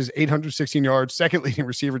 816 yards. Second leading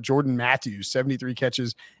receiver, Jordan Matthews, 73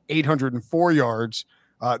 catches, 804 yards.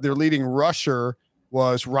 Their leading rusher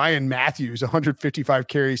was Ryan Matthews, 155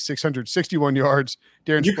 carries, 661 yards.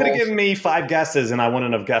 Darren You could have Sproles- given me 5 guesses and I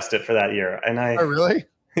wouldn't have guessed it for that year. And Oh, really?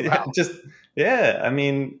 Yeah, Wow. I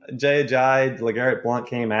mean, Jay Ajayi, LeGarrette Blount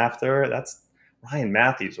came after. That's Ryan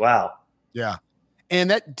Matthews. Wow. Yeah. And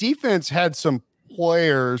that defense had some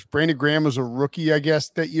players. Brandon Graham was a rookie, I guess,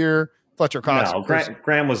 that year. Fletcher Cox. No,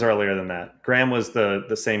 Graham was earlier than that. Graham was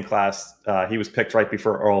the same class. He was picked right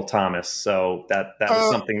before Earl Thomas. So that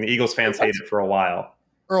was something the Eagles fans hated for a while.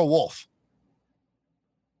 Earl Wolf.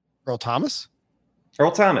 Earl Thomas?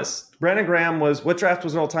 Earl Thomas. Brandon Graham was, what draft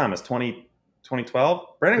was Earl Thomas? 2012?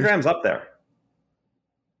 Brandon Graham's up there.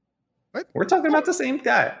 What? We're talking about the same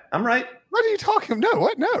guy. I'm right. What are you talking? No,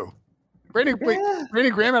 what? No. Brandon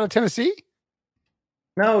Graham out of Tennessee?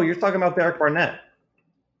 No, you're talking about Derek Barnett.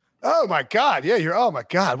 Oh my God. Yeah, oh my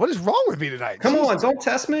God. What is wrong with me tonight? Come Jesus. on, don't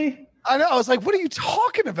test me. I know. I was like, what are you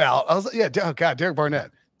talking about? I was like, yeah, oh God, Derek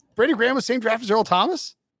Barnett. Brandon Graham was same draft as Earl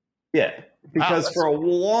Thomas? Yeah, because Wow, for a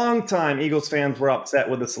long time, Eagles fans were upset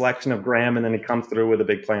with the selection of Graham, and then he comes through with a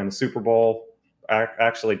big play in the Super Bowl.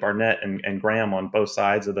 Actually, Barnett and Graham on both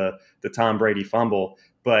sides of the Tom Brady fumble.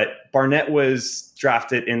 But Barnett was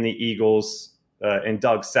drafted in the Eagles in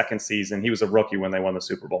Doug's second season. He was a rookie when they won the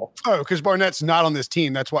Super Bowl. Oh, because Barnett's not on this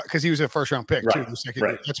team. That's why, because he was a first-round pick too. Right, The second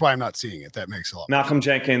right. year. That's why I'm not seeing it. That makes a lot. Malcolm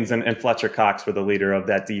Jenkins and Fletcher Cox were the leader of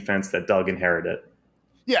that defense that Doug inherited.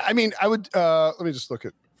 Yeah, I mean, I would. Let me just look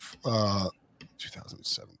at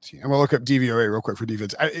 2017. I'm gonna look up DVOA real quick for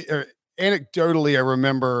defense. Anecdotally, I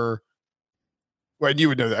remember. Well, you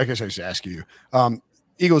would know that. I guess I should ask you.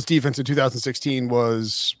 Eagles defense in 2016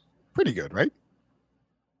 was pretty good, right?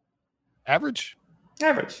 Average.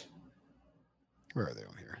 Average. Where are they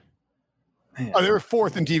on here? Man. Oh, they were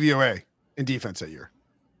fourth in DVOA in defense that year.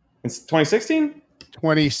 It's 2016?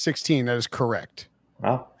 2016. That is correct.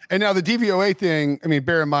 Wow. And now the DVOA thing, I mean,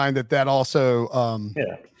 bear in mind that also,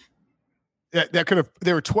 that could have,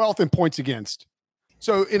 they were 12th in points against.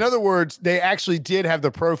 So in other words, they actually did have the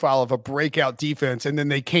profile of a breakout defense, and then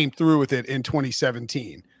they came through with it in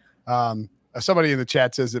 2017. Somebody in the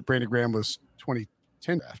chat says that Brandon Graham was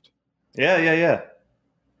 2010 draft. Yeah.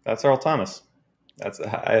 That's Earl Thomas.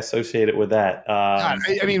 I associate it with that. God,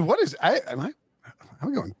 I mean, what is, I'm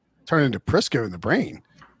going to turn into Prisco in the brain.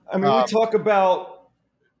 I mean, we talk about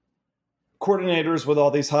coordinators with all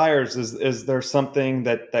these hires. Is there something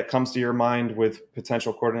that comes to your mind with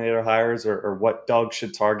potential coordinator hires or what Doug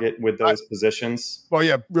should target with those positions? Well,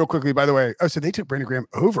 yeah, real quickly, by the way. Oh, so they took Brandon Graham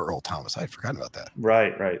over Earl Thomas. I had forgotten about that.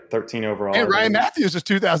 Right. 13 overall. And Ryan Matthews was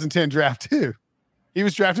 2010 draft too. He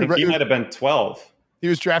was drafted. He might have been 12. He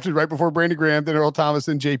was drafted right before Brandon Graham, then Earl Thomas,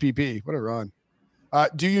 then JPP. What a run.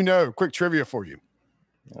 Do you know, quick trivia for you.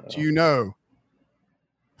 Do you know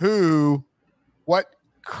what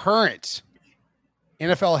current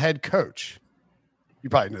NFL head coach, you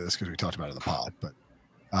probably know this because we talked about it in the pod, but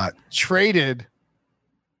traded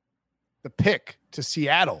the pick to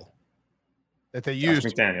Seattle that they used.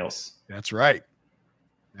 Josh McDaniels. That's right.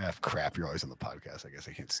 Ah, crap. You're always on the podcast. I guess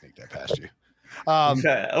I can't sneak that past you.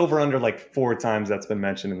 Over under like 4 times that's been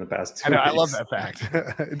mentioned in the past 2 weeks. I love that fact.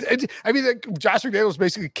 I mean, Josh McDaniels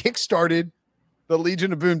basically kickstarted the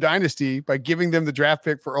Legion of Boom dynasty by giving them the draft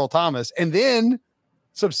pick for Earl Thomas, and then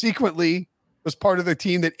subsequently was part of the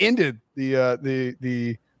team that ended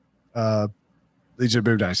the Legion of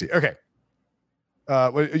Boom dynasty. Okay.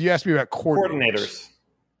 What you asked me about coordinators.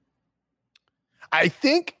 I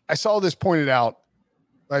think I saw this pointed out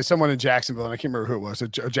by someone in Jacksonville, and I can't remember who it was, a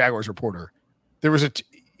Jaguars reporter. There was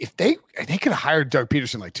if they could have hired Doug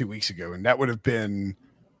Peterson like 2 weeks ago, and that would have been,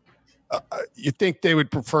 you'd think they would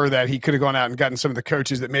prefer that. He could have gone out and gotten some of the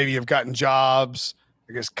coaches that maybe have gotten jobs.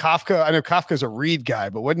 I guess Kafka, I know Kafka's a Reed guy,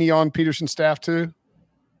 but wasn't he on Peterson's staff too?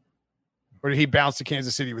 Or did he bounce to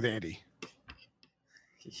Kansas City with Andy?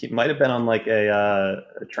 He might have been on like a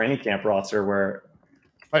training camp roster where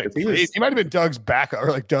he might have been Doug's backup or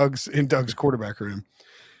like Doug's quarterback room.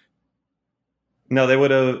 No, they would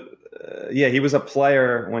have. He was a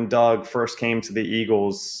player when Doug first came to the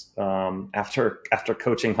Eagles after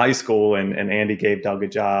coaching high school, and Andy gave Doug a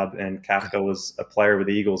job, and Kafka was a player with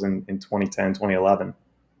the Eagles in 2010, 2011.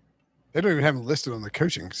 They don't even have him listed on the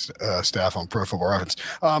coaching staff on Pro Football Reference.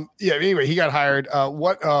 Anyway, he got hired. I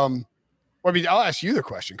mean, I'll ask you the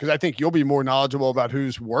question because I think you'll be more knowledgeable about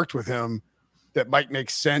who's worked with him that might make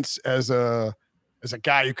sense as a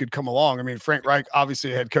guy who could come along. I mean, Frank Reich,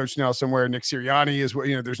 obviously a head coach now somewhere. Nick Sirianni is what,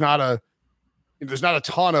 there's not a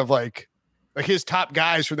ton of like his top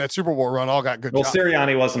guys for that Super Bowl run all got good jobs.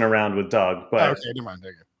 Sirianni wasn't around with Doug, but okay, never mind.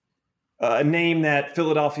 There you A name that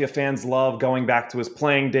Philadelphia fans love going back to his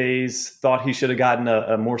playing days. Thought he should have gotten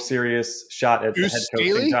a more serious shot at Deuce the head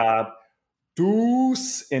coaching Staley? job.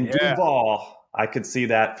 Deuce and Yeah. Duval. I could see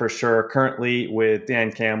that for sure. Currently with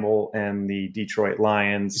Dan Campbell and the Detroit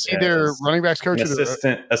Lions. Is he their running backs coach?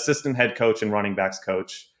 An assistant head coach and running backs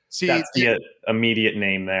coach. See, that's the immediate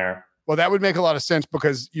name there. Well, that would make a lot of sense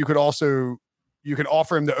because you could offer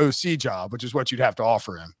him the OC job, which is what you'd have to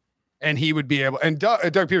offer him. And he would be able, and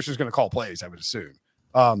Doug Peterson's going to call plays, I would assume.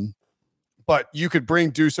 But you could bring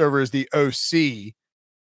Deuce over as the OC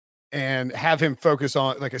and have him focus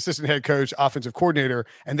on like assistant head coach, offensive coordinator,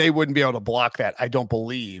 and they wouldn't be able to block that, I don't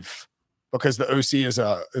believe, because the OC is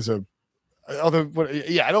a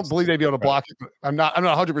I don't believe they'd be able to block it. But I'm not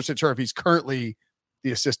 100% sure if he's currently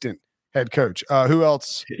the assistant head coach. Who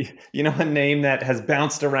else? You know, a name that has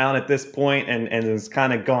bounced around at this point and has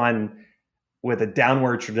kind of gone with a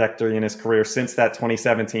downward trajectory in his career since that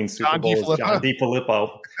 2017 Super Bowl is John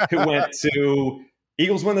DeFilippo, who went to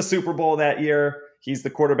Eagles win the Super Bowl that year. He's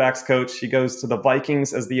the quarterback's coach. He goes to the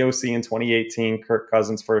Vikings as the OC in 2018, Kirk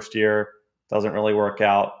Cousins' first year. Doesn't really work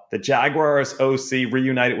out. The Jaguars OC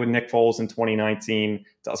reunited with Nick Foles in 2019.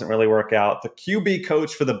 Doesn't really work out. The QB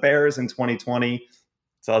coach for the Bears in 2020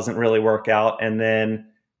 doesn't really work out. And then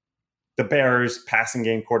the Bears passing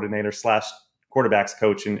game coordinator / quarterbacks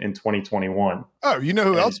coach in 2021. Oh, you know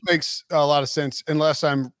who else makes a lot of sense? Unless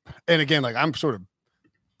I'm sort of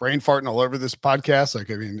brain farting all over this podcast. Like,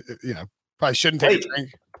 I mean, probably shouldn't take a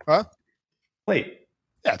drink. Huh? Late.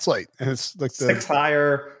 Yeah, it's late. And it's like the 6th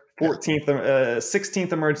hire, 14th,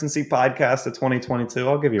 16th emergency podcast of 2022.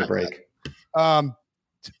 I'll give you a break. I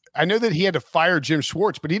know that he had to fire Jim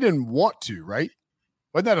Schwartz, but he didn't want to, right?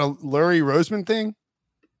 Wasn't that a Larry Roseman thing?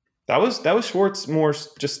 That was Schwartz more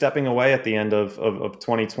just stepping away at the end of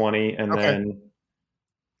 2020, and then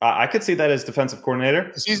I could see that as defensive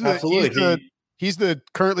coordinator. He's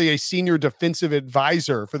currently a senior defensive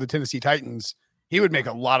advisor for the Tennessee Titans. He would make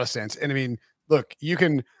a lot of sense. And I mean, look,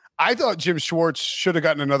 I thought Jim Schwartz should have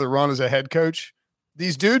gotten another run as a head coach.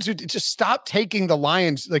 These dudes who just stop taking the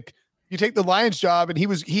Lions, like you take the Lions job, and he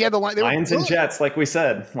had the Lions and Jets, like we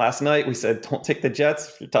said last night. We said don't take the Jets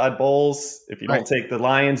if you're Todd Bowles. If you don't take the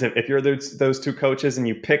Lions, if you're those two coaches and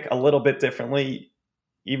you pick a little bit differently,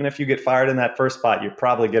 even if you get fired in that first spot, you're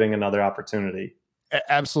probably getting another opportunity.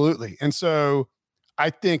 Absolutely. And so I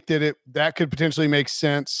think that could potentially make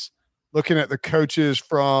sense looking at the coaches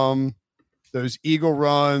from those Eagle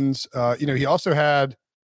runs. He also had,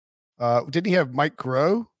 didn't he have Mike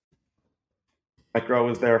Groh? Mike Groh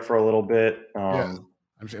was there for a little bit. I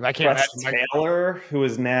can't imagine Taylor, who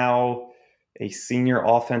is now a senior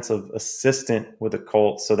offensive assistant with the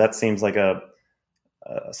Colts. So that seems like a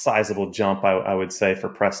sizable jump, I would say, for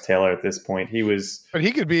Press Taylor at this point. But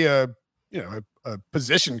he could be a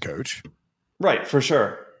position coach. Right, for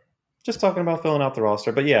sure. Just talking about filling out the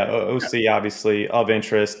roster. But yeah, OC obviously of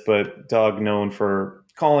interest, but Doug known for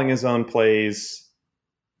calling his own plays,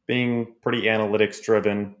 being pretty analytics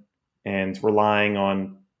driven, and relying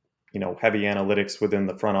on, heavy analytics within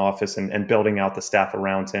the front office and building out the staff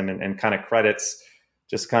around him, and kind of credits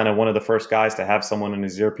just kind of one of the first guys to have someone in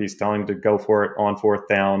his earpiece telling him to go for it on 4th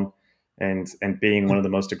down, and being one of the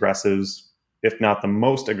most aggressive, if not the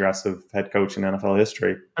most aggressive head coach in NFL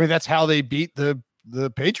history. I mean, that's how they beat the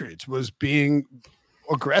Patriots, was being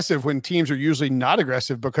aggressive when teams are usually not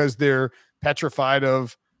aggressive because they're petrified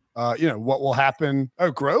of what will happen.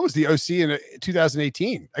 Groh was the OC in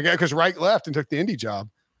 2018. Because Reich left and took the Indy job.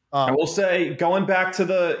 I will say, going back to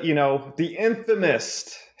the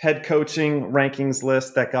infamous head coaching rankings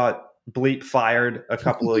list that got bleep fired a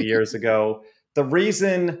couple of years ago, the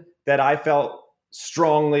reason that I felt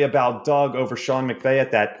strongly about Doug over Sean McVay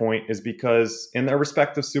at that point is because in their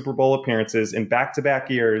respective Super Bowl appearances in back-to-back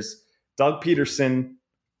years, Doug Peterson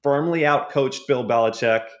firmly outcoached Bill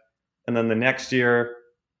Belichick, and then the next year,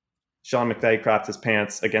 Sean McVay crapped his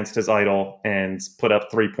pants against his idol and put up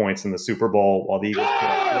 3 points in the Super Bowl while the Eagles put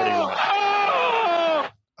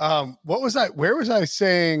up 31. What was I? Where was I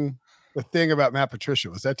saying the thing about Matt Patricia?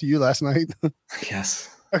 Was that to you last night? Yes.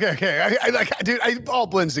 Okay. It all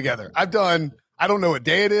blends together. I don't know what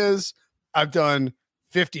day it is. I've done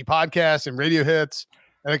 50 podcasts and radio hits,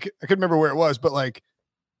 and I couldn't remember where it was, but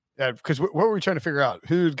because what were we trying to figure out?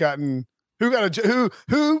 Who pooped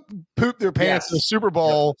their pants in the Super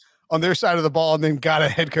Bowl on their side of the ball and then got a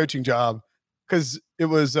head coaching job? Because it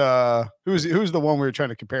was who's the one we were trying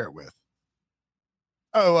to compare it with?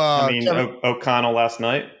 O'Connell last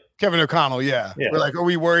night. Kevin O'Connell, yeah. We're like, are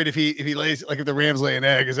we worried if he lays, like if the Rams lay an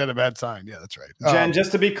egg, is that a bad sign? Yeah, that's right. Jen,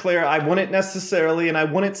 just to be clear, I wouldn't necessarily, and I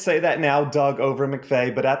wouldn't say that now, Doug over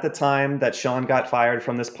McVay, but at the time that Sean got fired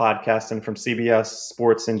from this podcast and from CBS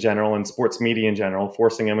Sports in general and sports media in general,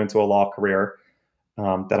 forcing him into a law career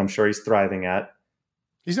that I'm sure he's thriving at.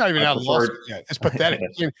 He's not even out of law yet. It's pathetic.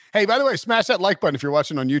 Hey, by the way, smash that like button if you're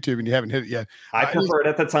watching on YouTube and you haven't hit it yet. I preferred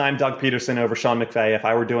at the time Doug Peterson over Sean McVay. If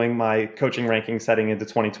I were doing my coaching rankings heading into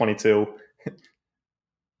 2022,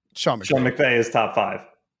 Sean McVay is top 5.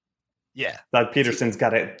 Yeah. Doug Peterson's got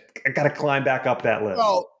to climb back up that list.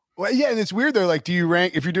 Well, yeah, and it's weird though. Like, do you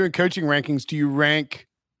rank, if you're doing coaching rankings, do you rank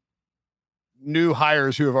new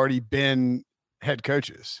hires who have already been head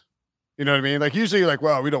coaches? You know what I mean? Like usually you're like,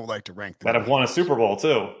 well, we don't like to rank them. That have won a Super Bowl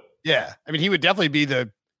too. Yeah. I mean, he would definitely be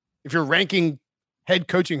if you're ranking head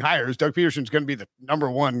coaching hires, Doug Peterson's going to be the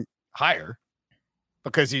number 1 hire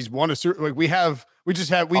because he's won a Super. Like we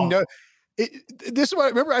know this is what I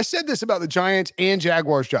remember. I said this about the Giants and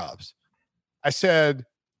Jaguars jobs. I said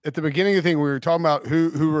at the beginning of the thing, we were talking about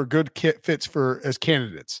who were good fits as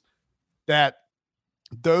candidates, that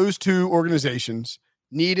those 2 organizations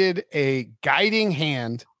needed a guiding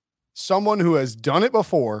hand, someone who has done it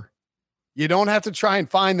before. You don't have to try and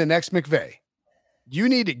find the next McVay. You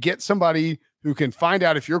need to get somebody who can find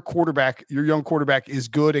out if your young quarterback is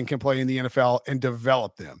good and can play in the NFL and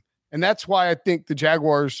develop them. And that's why I think the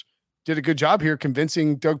Jaguars did a good job here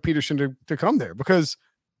convincing Doug Peterson to come there, because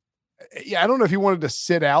I don't know if he wanted to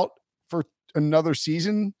sit out for another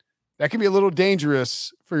season. That can be a little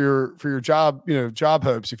dangerous for your job, job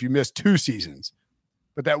hopes if you miss 2 seasons.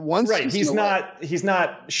 But that one right, he's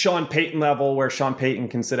not Sean Payton level where Sean Payton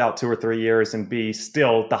can sit out 2 or 3 years and be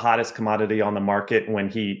still the hottest commodity on the market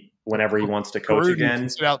whenever he wants to coach again.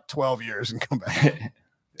 Sit out 12 years and come back.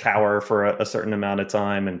 Cower for a certain amount of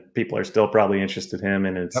time, and people are still probably interested in him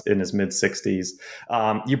in his mid 60s.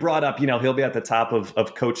 You brought up, he'll be at the top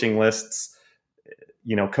of coaching lists,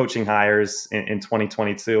 coaching hires in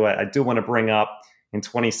 2022. I do want to bring up in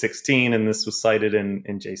 2016, and this was cited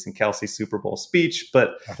in Jason Kelce's Super Bowl speech,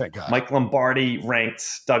 but Mike Lombardi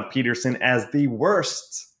ranked Doug Peterson as the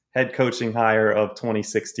worst head coaching hire of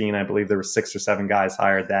 2016. I believe there were 6 or 7 guys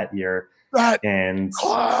hired that year. And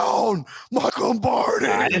clown, Mike Lombardi.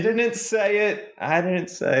 I didn't say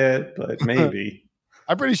it, but maybe.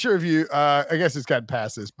 I'm pretty sure if you, I guess it's gotten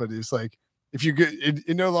past this, but it's like, if you get,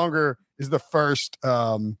 it no longer is the first,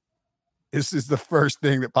 this is the first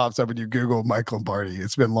thing that pops up when you Google Mike Lombardi.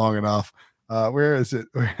 It's been long enough. Where is it?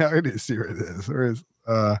 I need to see where it is. Where is,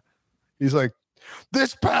 he's like,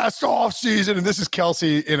 this past off season, and this is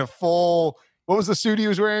Kelce in a full, what was the suit he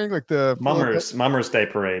was wearing? Like the Mummers Day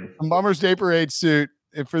Parade. A Mummers Day Parade suit.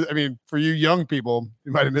 And for you young people,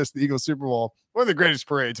 you might have missed the Eagles Super Bowl. One of the greatest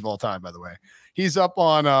parades of all time, by the way. He's up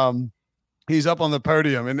on the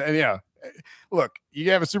podium, and yeah, look, you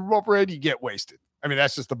have a Super Bowl parade, you get wasted. I mean,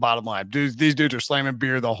 that's just the bottom line. These dudes are slamming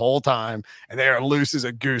beer the whole time, and they are loose as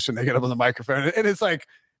a goose when they get up on the microphone. And it's like,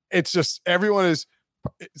 it's just everyone is.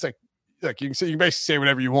 It's like, look, you can basically say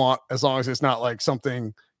whatever you want as long as it's not like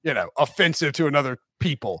something offensive to another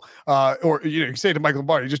people. Or you can say to Mike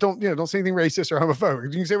Lombardi, just don't say anything racist or homophobic. You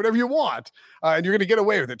can say whatever you want, and you're going to get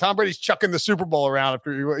away with it. Tom Brady's chucking the Super Bowl around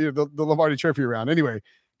after the Lombardi Trophy around. Anyway,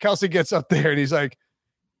 Kelce gets up there and he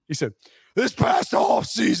said, this past off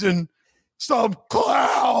season, some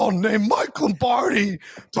clown named Mike Lombardi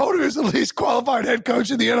told him he's the least qualified head coach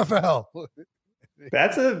in the NFL.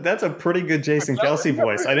 That's a pretty good Jason Kelce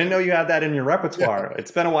voice. I didn't know you had that in your repertoire. Yeah. It's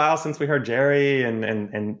been a while since we heard Jerry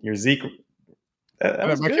and your Zeke.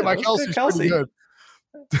 My Kelce's pretty good.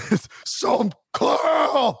 Some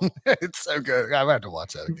clown. It's so good. I have to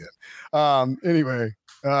watch that again. Anyway,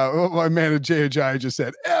 my man at J.J. just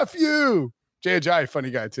said, F you. J.J. funny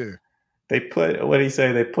guy too. They put, what did he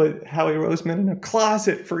say? They put Howie Roseman in a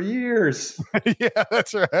closet for years. Yeah,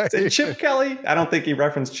 that's right. Chip Kelly? I don't think he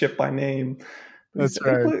referenced Chip by name. That's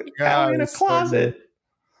right. Put Howie in a closet.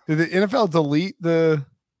 Did the NFL delete the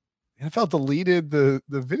NFL deleted the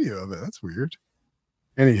video of it? That's weird.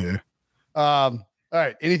 Anywho. All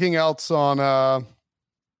right. Anything else on No,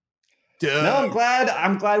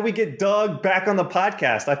 I'm glad we get Doug back on the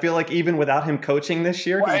podcast. I feel like even without him coaching this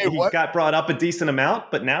year, he got brought up a decent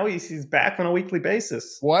amount, but now he's back on a weekly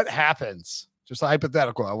basis. What happens? Just a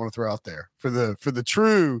hypothetical I want to throw out there for the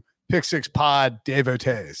true Pick Six Pod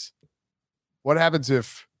devotees. What happens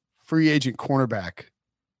if free agent cornerback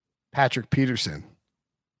Patrick Peterson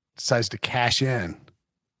decides to cash in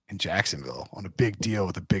Jacksonville on a big deal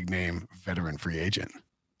with a big name veteran free agent?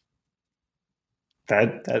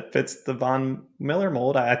 That fits the Von Miller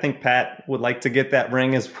mold. I think Pat would like to get that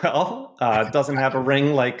ring as well. Doesn't have a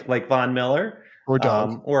ring like Von Miller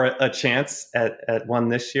or a chance at one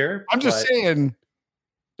this year. I'm just saying,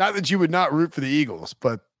 not that you would not root for the Eagles,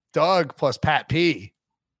 but Doug plus Pat P.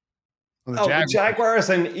 The Jaguars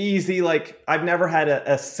are an easy, I've never had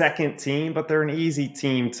a second team, but they're an easy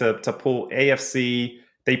team to pull. AFC.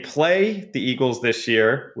 They play the Eagles this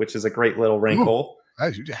year, which is a great little wrinkle.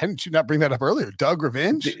 Hadn't you not bring that up earlier? Doug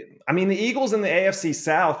revenge? The Eagles in the AFC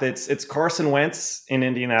South, it's Carson Wentz in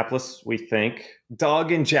Indianapolis, we think.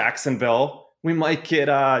 Doug in Jacksonville. We might get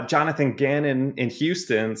Jonathan Gannon in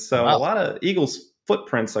Houston. So a lot of Eagles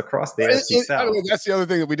footprints across the AFC South. That's the other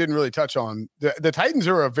thing that we didn't really touch on. The Titans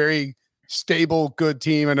are a very stable, good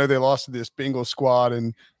team. I know they lost to this Bengals squad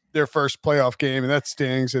in their first playoff game, and that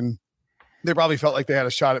stings. And they probably felt like they had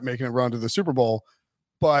a shot at making a run to the Super Bowl.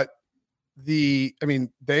 But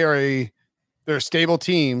they're a stable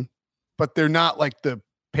team, but they're not like the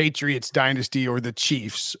Patriots dynasty or the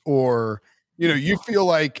Chiefs, or you feel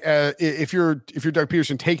like if you're Doug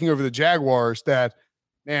Peterson taking over the Jaguars, that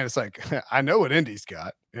man, it's like I know what Indy's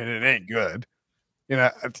got, and it ain't good.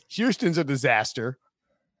 Houston's a disaster,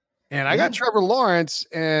 and I got Trevor Lawrence,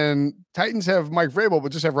 and Titans have Mike Vrabel,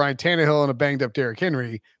 but just have Ryan Tannehill and a banged up Derrick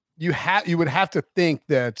Henry. You would have to think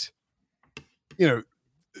that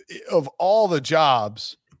of all the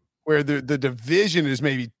jobs where the division is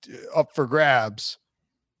maybe up for grabs,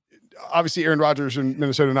 obviously Aaron Rodgers in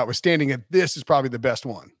Minnesota notwithstanding, it, this is probably the best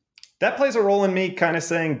one. That plays a role in me kind of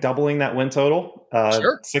saying doubling that win total.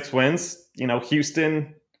 Sure. 6 wins.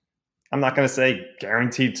 Houston, I'm not going to say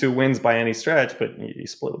guaranteed 2 wins by any stretch, but you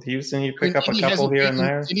split with Houston, you pick up a couple here and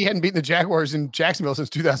there. And he hadn't beaten the Jaguars in Jacksonville since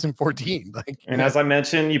 2014. As I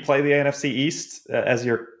mentioned, you play the NFC East as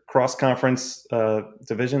your cross-conference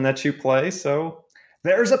division that you play. So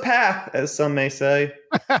there's a path, as some may say.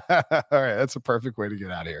 All right, that's a perfect way to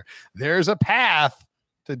get out of here. There's a path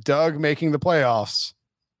to Doug making the playoffs.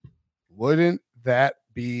 Wouldn't that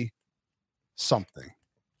be something?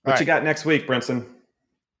 What you got next week, Brinson?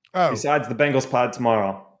 Besides the Bengals pod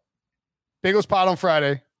tomorrow. Bengals pod on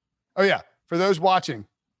Friday. Oh, yeah. For those watching,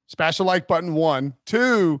 smash the like button, 1.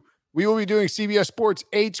 2, we will be doing CBS Sports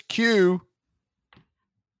HQ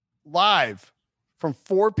live from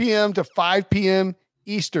 4 p.m. to 5 p.m.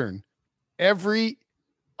 Eastern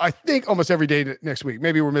I think almost every day next week.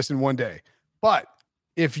 Maybe we're missing one day. But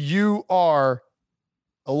if you are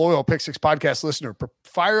a loyal Pick Six podcast listener,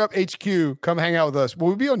 fire up HQ, come hang out with us. Will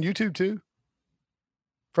we be on YouTube too?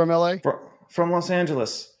 From LA? From Los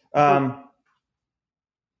Angeles. Not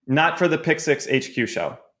for the Pick Six HQ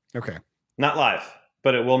show. Okay. Not live,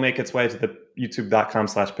 but it will make its way to the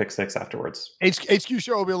youtube.com/pick6 afterwards. HQ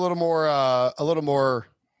show will be a little more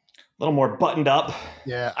buttoned up.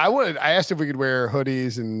 Yeah. I asked if we could wear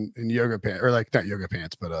hoodies and yoga pants, or not yoga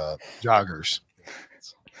pants, but joggers.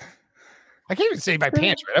 I can't even say my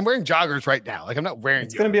pants right. I'm wearing joggers right now. I'm not wearing.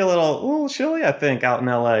 It's going to be a little chilly, I think, out in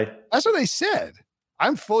LA. That's what they said.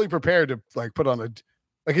 I'm fully prepared to put on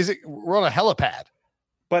we're on a helipad.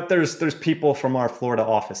 But there's people from our Florida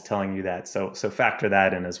office telling you that. So factor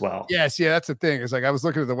that in as well. Yes. Yeah. That's the thing. It's I was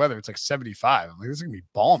looking at the weather. It's 75. I'm like, this is going to be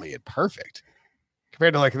balmy and perfect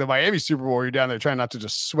compared to the Miami Super Bowl. You're down there trying not to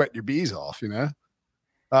just sweat your bees off, All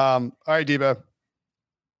right, Debo.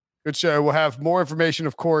 Good show. We'll have more information,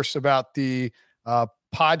 of course, about the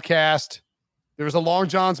podcast. There was a Long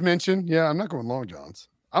John's mention. Yeah, I'm not going Long John's.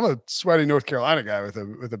 I'm a sweaty North Carolina guy with a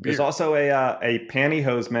beard. There's also a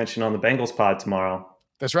pantyhose mention on the Bengals pod tomorrow.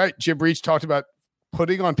 That's right. Jim Breach talked about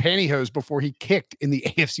putting on pantyhose before he kicked in the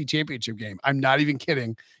AFC Championship game. I'm not even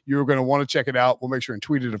kidding. You're going to want to check it out. We'll make sure and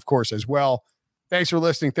tweet it, of course, as well. Thanks for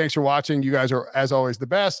listening. Thanks for watching. You guys are, as always, the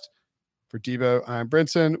best. For Debo, I'm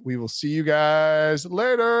Brinson. We will see you guys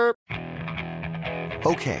later.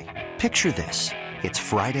 Okay, picture this. It's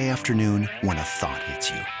Friday afternoon when a thought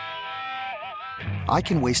hits you. I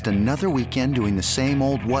can waste another weekend doing the same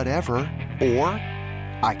old whatever, or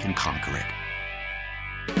I can conquer it.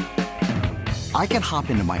 I can hop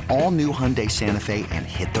into my all-new Hyundai Santa Fe and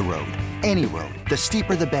hit the road. Any road. The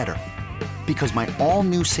steeper, the better. Because my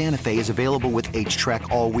all-new Santa Fe is available with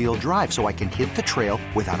H-Track all-wheel drive, so I can hit the trail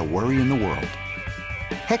without a worry in the world.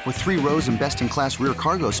 Heck, with 3 rows and best-in-class rear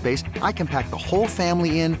cargo space, I can pack the whole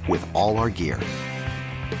family in with all our gear.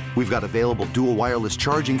 We've got available dual wireless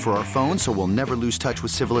charging for our phones, so we'll never lose touch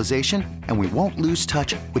with civilization, and we won't lose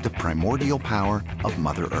touch with the primordial power of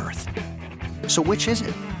Mother Earth. So which is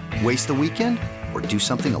it? Waste the weekend or do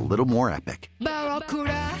something a little more epic?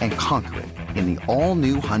 And conquer it in the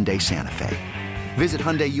all-new Hyundai Santa Fe. Visit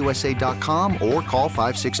HyundaiUSA.com or call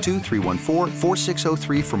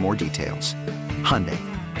 562-314-4603 for more details. Hyundai,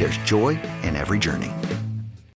 there's joy in every journey.